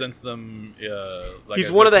radio. Represents them. He's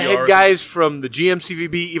one of the head guys from the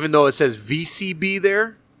GMCVB, even though it says VCB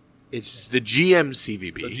there. It's the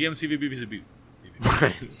GMCVB. The GMCVB.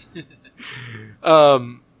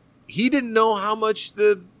 Right. He didn't know how much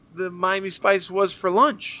the Miami Spice was for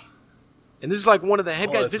lunch, and this is like one of the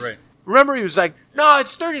head guys. That's right. Remember, he was like, "No,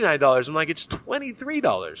 it's $39." I'm like, "It's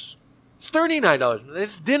 $23. It's $39.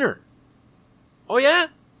 That's dinner." Oh yeah?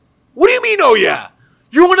 What do you mean? Oh yeah?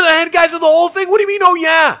 You're one of the head guys of the whole thing? What do you mean, oh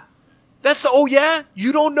yeah? That's the oh yeah?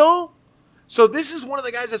 You don't know? So this is one of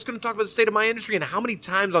the guys that's going to talk about the state of my industry and how many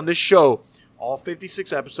times on this show, all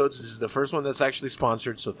 56 episodes, this is the first one that's actually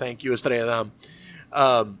sponsored, so thank you, Estrella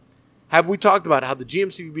Dam, have we talked about how the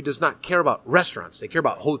GMCVB does not care about restaurants. They care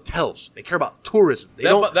about hotels. They care about tourism.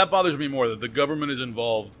 That bothers me more, that the government is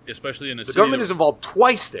involved, especially in a city. The government is involved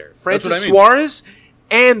twice there. Francis what I mean. Suarez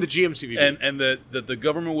and the GMCVB. And that the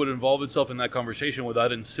government would involve itself in that conversation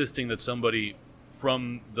without insisting that somebody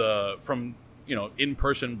from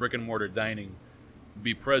in-person brick-and-mortar dining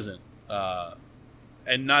be present,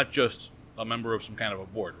 and not just a member of some kind of a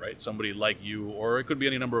board, right? Somebody like you, or it could be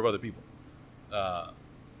any number of other people.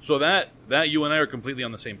 So that you and I are completely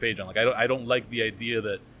on the same page on. Like, I don't like the idea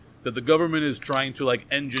that the government is trying to like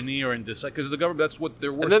engineer and decide, because the government, that's what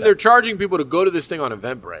they're worth. And then they're charging people to go to this thing on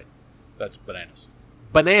Eventbrite. That's bananas.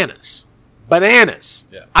 Bananas.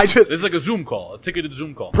 Yeah. It's like a Zoom call, a ticketed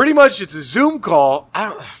Zoom call. Pretty much, it's a Zoom call.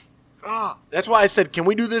 That's why I said, can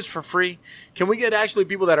we do this for free? Can we get actually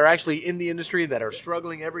people that are actually in the industry that are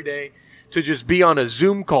struggling every day to just be on a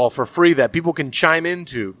Zoom call for free that people can chime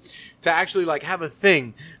into to actually like have a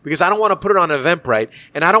thing? Because I don't want to put it on Eventbrite,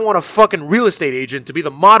 and I don't want a fucking real estate agent to be the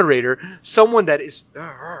moderator, someone that is...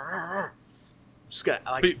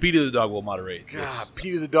 Peter the dog will moderate. God,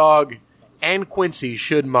 Peter the dog and Quincy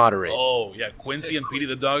should moderate. Oh, yeah, Quincy and Peter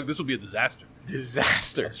the dog, this will be a disaster.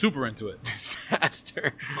 Disaster. Super into it.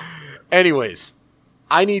 Disaster. Anyways,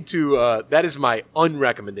 I need to, that is my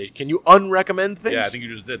unrecommendation. Can you unrecommend things? Yeah, I think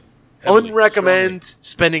you just did. Heavily, Unrecommend strongly.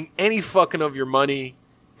 spending any fucking of your money,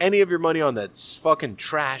 any of your money on that fucking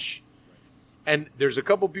trash. And there's a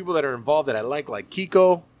couple people that are involved that I like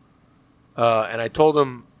Kiko. And I told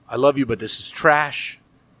him, I love you, but this is trash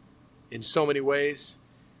in so many ways.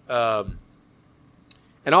 And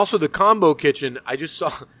also the Combo Kitchen, I just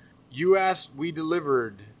saw... You asked, we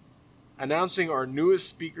delivered. Announcing our newest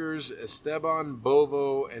speakers, Esteban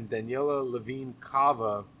Bovo and Daniela Levine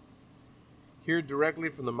Cava, here directly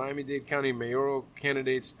from the Miami-Dade County mayoral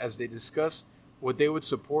candidates as they discuss what they would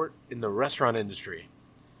support in the restaurant industry.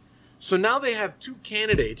 So now they have two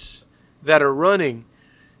candidates that are running.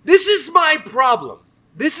 This is my problem.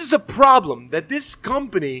 This is a problem that this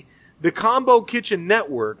company, the Combo Kitchen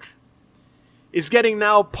Network, is getting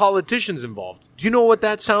now politicians involved. Do you know what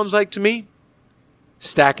that sounds like to me?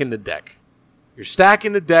 Stacking the deck. You're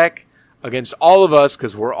stacking the deck against all of us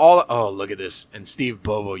because we're all... Oh, look at this. And Steve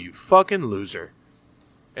Bovo, you fucking loser.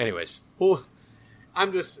 Anyways. Well,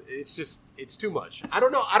 it's too much. I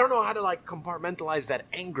don't know how to like compartmentalize that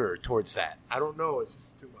anger towards that. I don't know. It's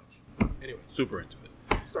just too much. Anyways. Super into it.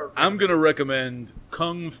 I'm going to recommend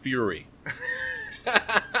Kung Fury.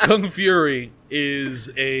 Kung Fury is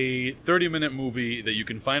a 30-minute movie that you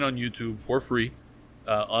can find on YouTube for free,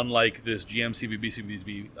 unlike this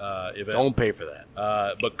GMCVB event. Don't pay for that.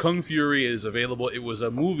 But Kung Fury is available. It was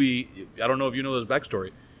a movie, I don't know if you know this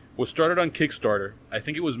backstory, was started on Kickstarter. I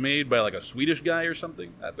think it was made by like a Swedish guy or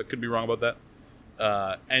something. I could be wrong about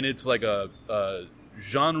that. And it's like a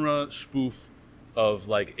genre spoof of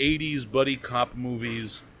like 80s buddy cop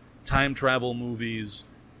movies, time travel movies,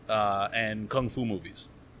 and kung fu movies.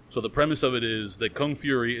 So the premise of it is that Kung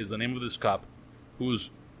Fury is the name of this cop whose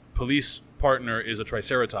police partner is a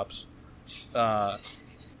triceratops.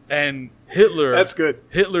 And Hitler... That's good.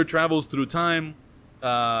 Hitler travels through time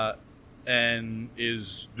and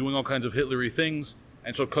is doing all kinds of Hitlery things.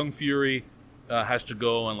 And so Kung Fury has to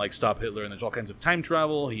go and like stop Hitler. And there's all kinds of time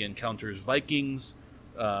travel. He encounters Vikings.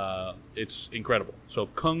 It's incredible. So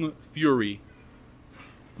Kung Fury...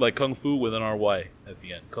 Like Kung Fu with an RY at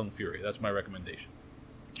the end. Kung Fury. That's my recommendation.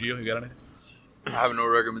 Gio, you got anything? I have no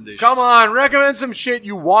recommendations. Come on, recommend some shit.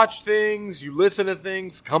 You watch things, you listen to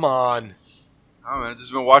things. Come on. Oh, man, I've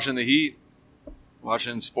just been watching the Heat.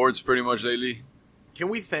 Watching sports pretty much lately. Can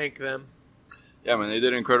we thank them? Yeah, man, they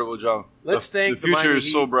did an incredible job. Let's thank the future Miami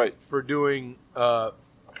is so Heat bright. for doing,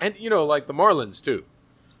 and you know, like the Marlins too,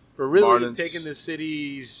 for really Marlins. taking the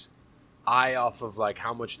city's eye off of like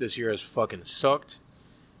how much this year has fucking sucked.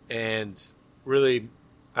 And really,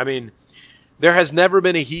 I mean, there has never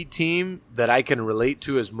been a Heat team that I can relate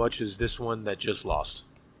to as much as this one that just lost.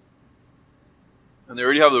 And they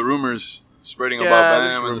already have the rumors spreading about There's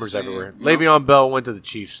Bam. and rumors the everywhere. you know? Le'Veon Bell went to the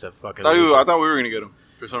Chiefs. That fucking. I thought we were going to get him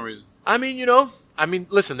for some reason. I mean,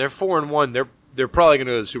 listen, they're 4-1. They're probably going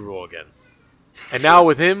to go to the Super Bowl again. And now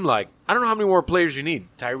with him, like, I don't know how many more players you need.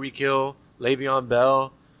 Tyreek Hill, Le'Veon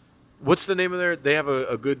Bell. What's the name of their? They have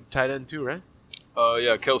a good tight end too, right?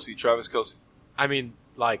 Yeah, Travis Kelce. I mean,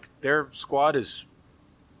 like, their squad is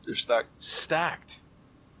They're stacked. stacked.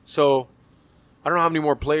 So, I don't know how many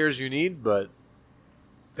more players you need, but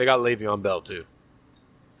they got Le'Veon Bell, too.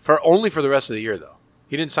 Only for the rest of the year, though.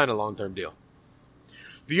 He didn't sign a long-term deal.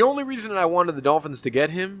 The only reason that I wanted the Dolphins to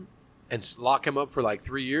get him and lock him up for, like,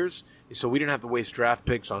 3 years is so we didn't have to waste draft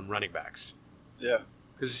picks on running backs. Yeah.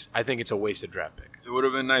 Because I think it's a wasted draft pick. It would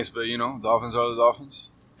have been nice, but, Dolphins are the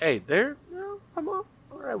Dolphins. Hey, I'm all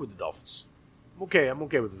right with the Dolphins. I'm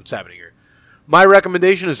okay with what's happening here. My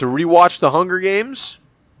recommendation is to rewatch the Hunger Games.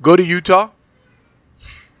 Go to Utah.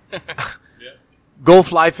 Go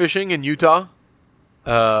fly fishing in Utah.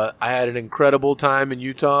 I had an incredible time in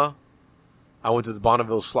Utah. I went to the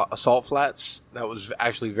Bonneville Salt Flats. That was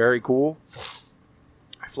actually very cool.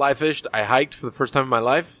 I fly fished. I hiked for the first time in my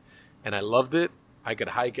life, and I loved it. I could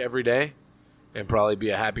hike every day and probably be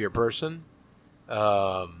a happier person.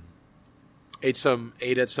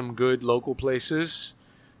 Ate at some good local places.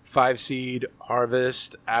 5 Seed,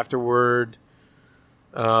 Harvest, Afterward.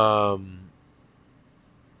 And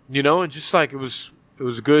just like it was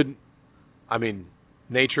good. I mean,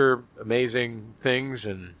 nature, amazing things,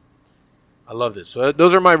 and I love this. So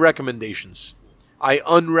those are my recommendations. I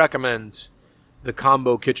unrecommend the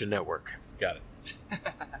Combo Kitchen Network. Got it.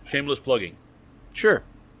 Shameless plugging. Sure.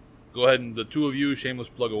 Go ahead and the two of you shameless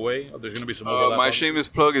plug away. There's going to be some overlap. My shameless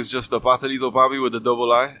plug is just the Pastelito Papi with the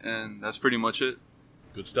double I, and that's pretty much it.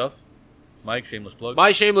 Good stuff. Mike, shameless plug.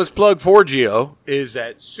 My shameless plug for Gio is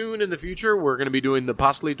that soon in the future we're going to be doing the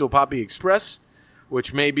Pastelito Papi Express,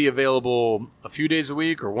 which may be available a few days a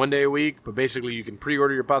week or one day a week, but basically you can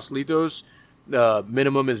pre-order your pastelitos.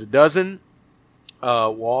 Minimum is a dozen.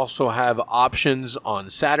 We'll also have options on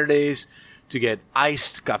Saturdays to get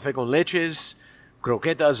iced café con leches,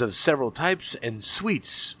 croquetas of several types, and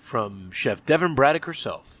sweets from Chef Devin Braddock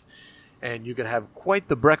herself. And you can have quite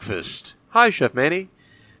the breakfast. Hi, Chef Manny.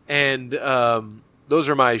 And those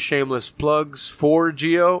are my shameless plugs for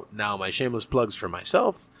Gio. Now my shameless plugs for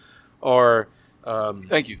myself are...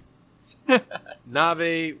 Thank you.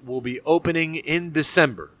 Nave will be opening in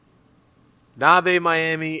December. Nave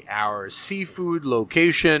Miami, our seafood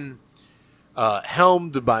location,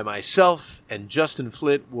 helmed by myself and Justin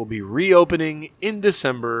Flitt, will be reopening in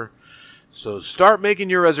December. So start making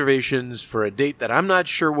your reservations for a date that I'm not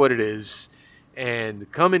sure what it is,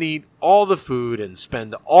 and come and eat all the food and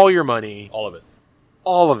spend all your money. All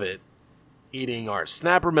of it. Eating our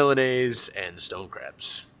snapper Milanese and stone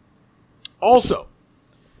crabs. Also,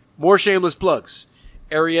 more shameless plugs.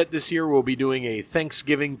 Ariette this year will be doing a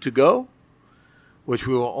Thanksgiving to go, which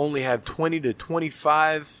we will only have 20 to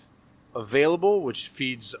 25 available, which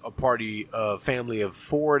feeds a family of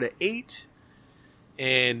 4 to 8.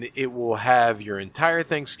 And it will have your entire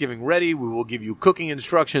Thanksgiving ready. We will give you cooking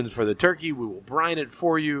instructions for the turkey. We will brine it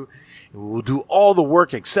for you. And we will do all the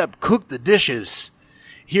work except cook the dishes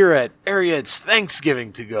here at Ariette's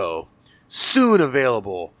Thanksgiving to go. Soon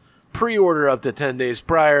available. Pre-order up to 10 days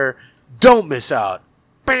prior. Don't miss out.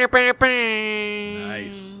 Nice. I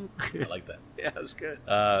like that. Yeah, that's good.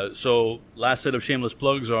 So, last set of shameless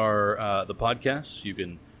plugs are the podcasts. You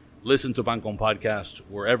can listen to Pan Con Podcast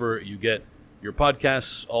wherever you get your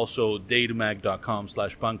podcasts. Also,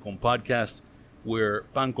 datemag.com/PanConPodcast. We're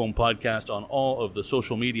Pan Con Podcast on all of the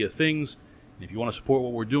social media things. And if you want to support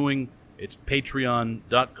what we're doing, it's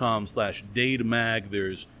patreon.com/datemag.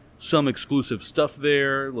 There's some exclusive stuff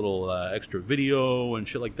there, little extra video and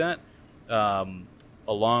shit like that.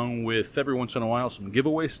 Along with every once in a while some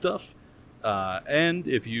giveaway stuff. And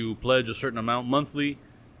if you pledge a certain amount monthly,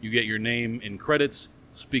 you get your name in credits.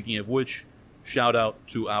 Speaking of which, shout out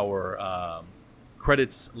to our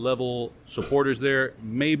credits level supporters there,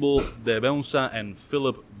 Mabel DeBonsa and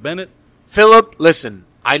Philip Bennett. Philip, listen,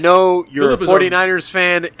 I know you're Philip a 49ers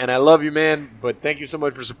fan, and I love you, man, but thank you so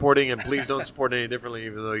much for supporting, and please don't support any differently,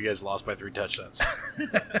 even though you guys lost by 3 touchdowns.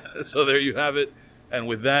 So there you have it. And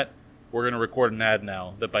with that, we're going to record an ad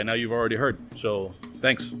now that by now you've already heard. So,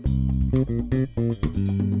 thanks.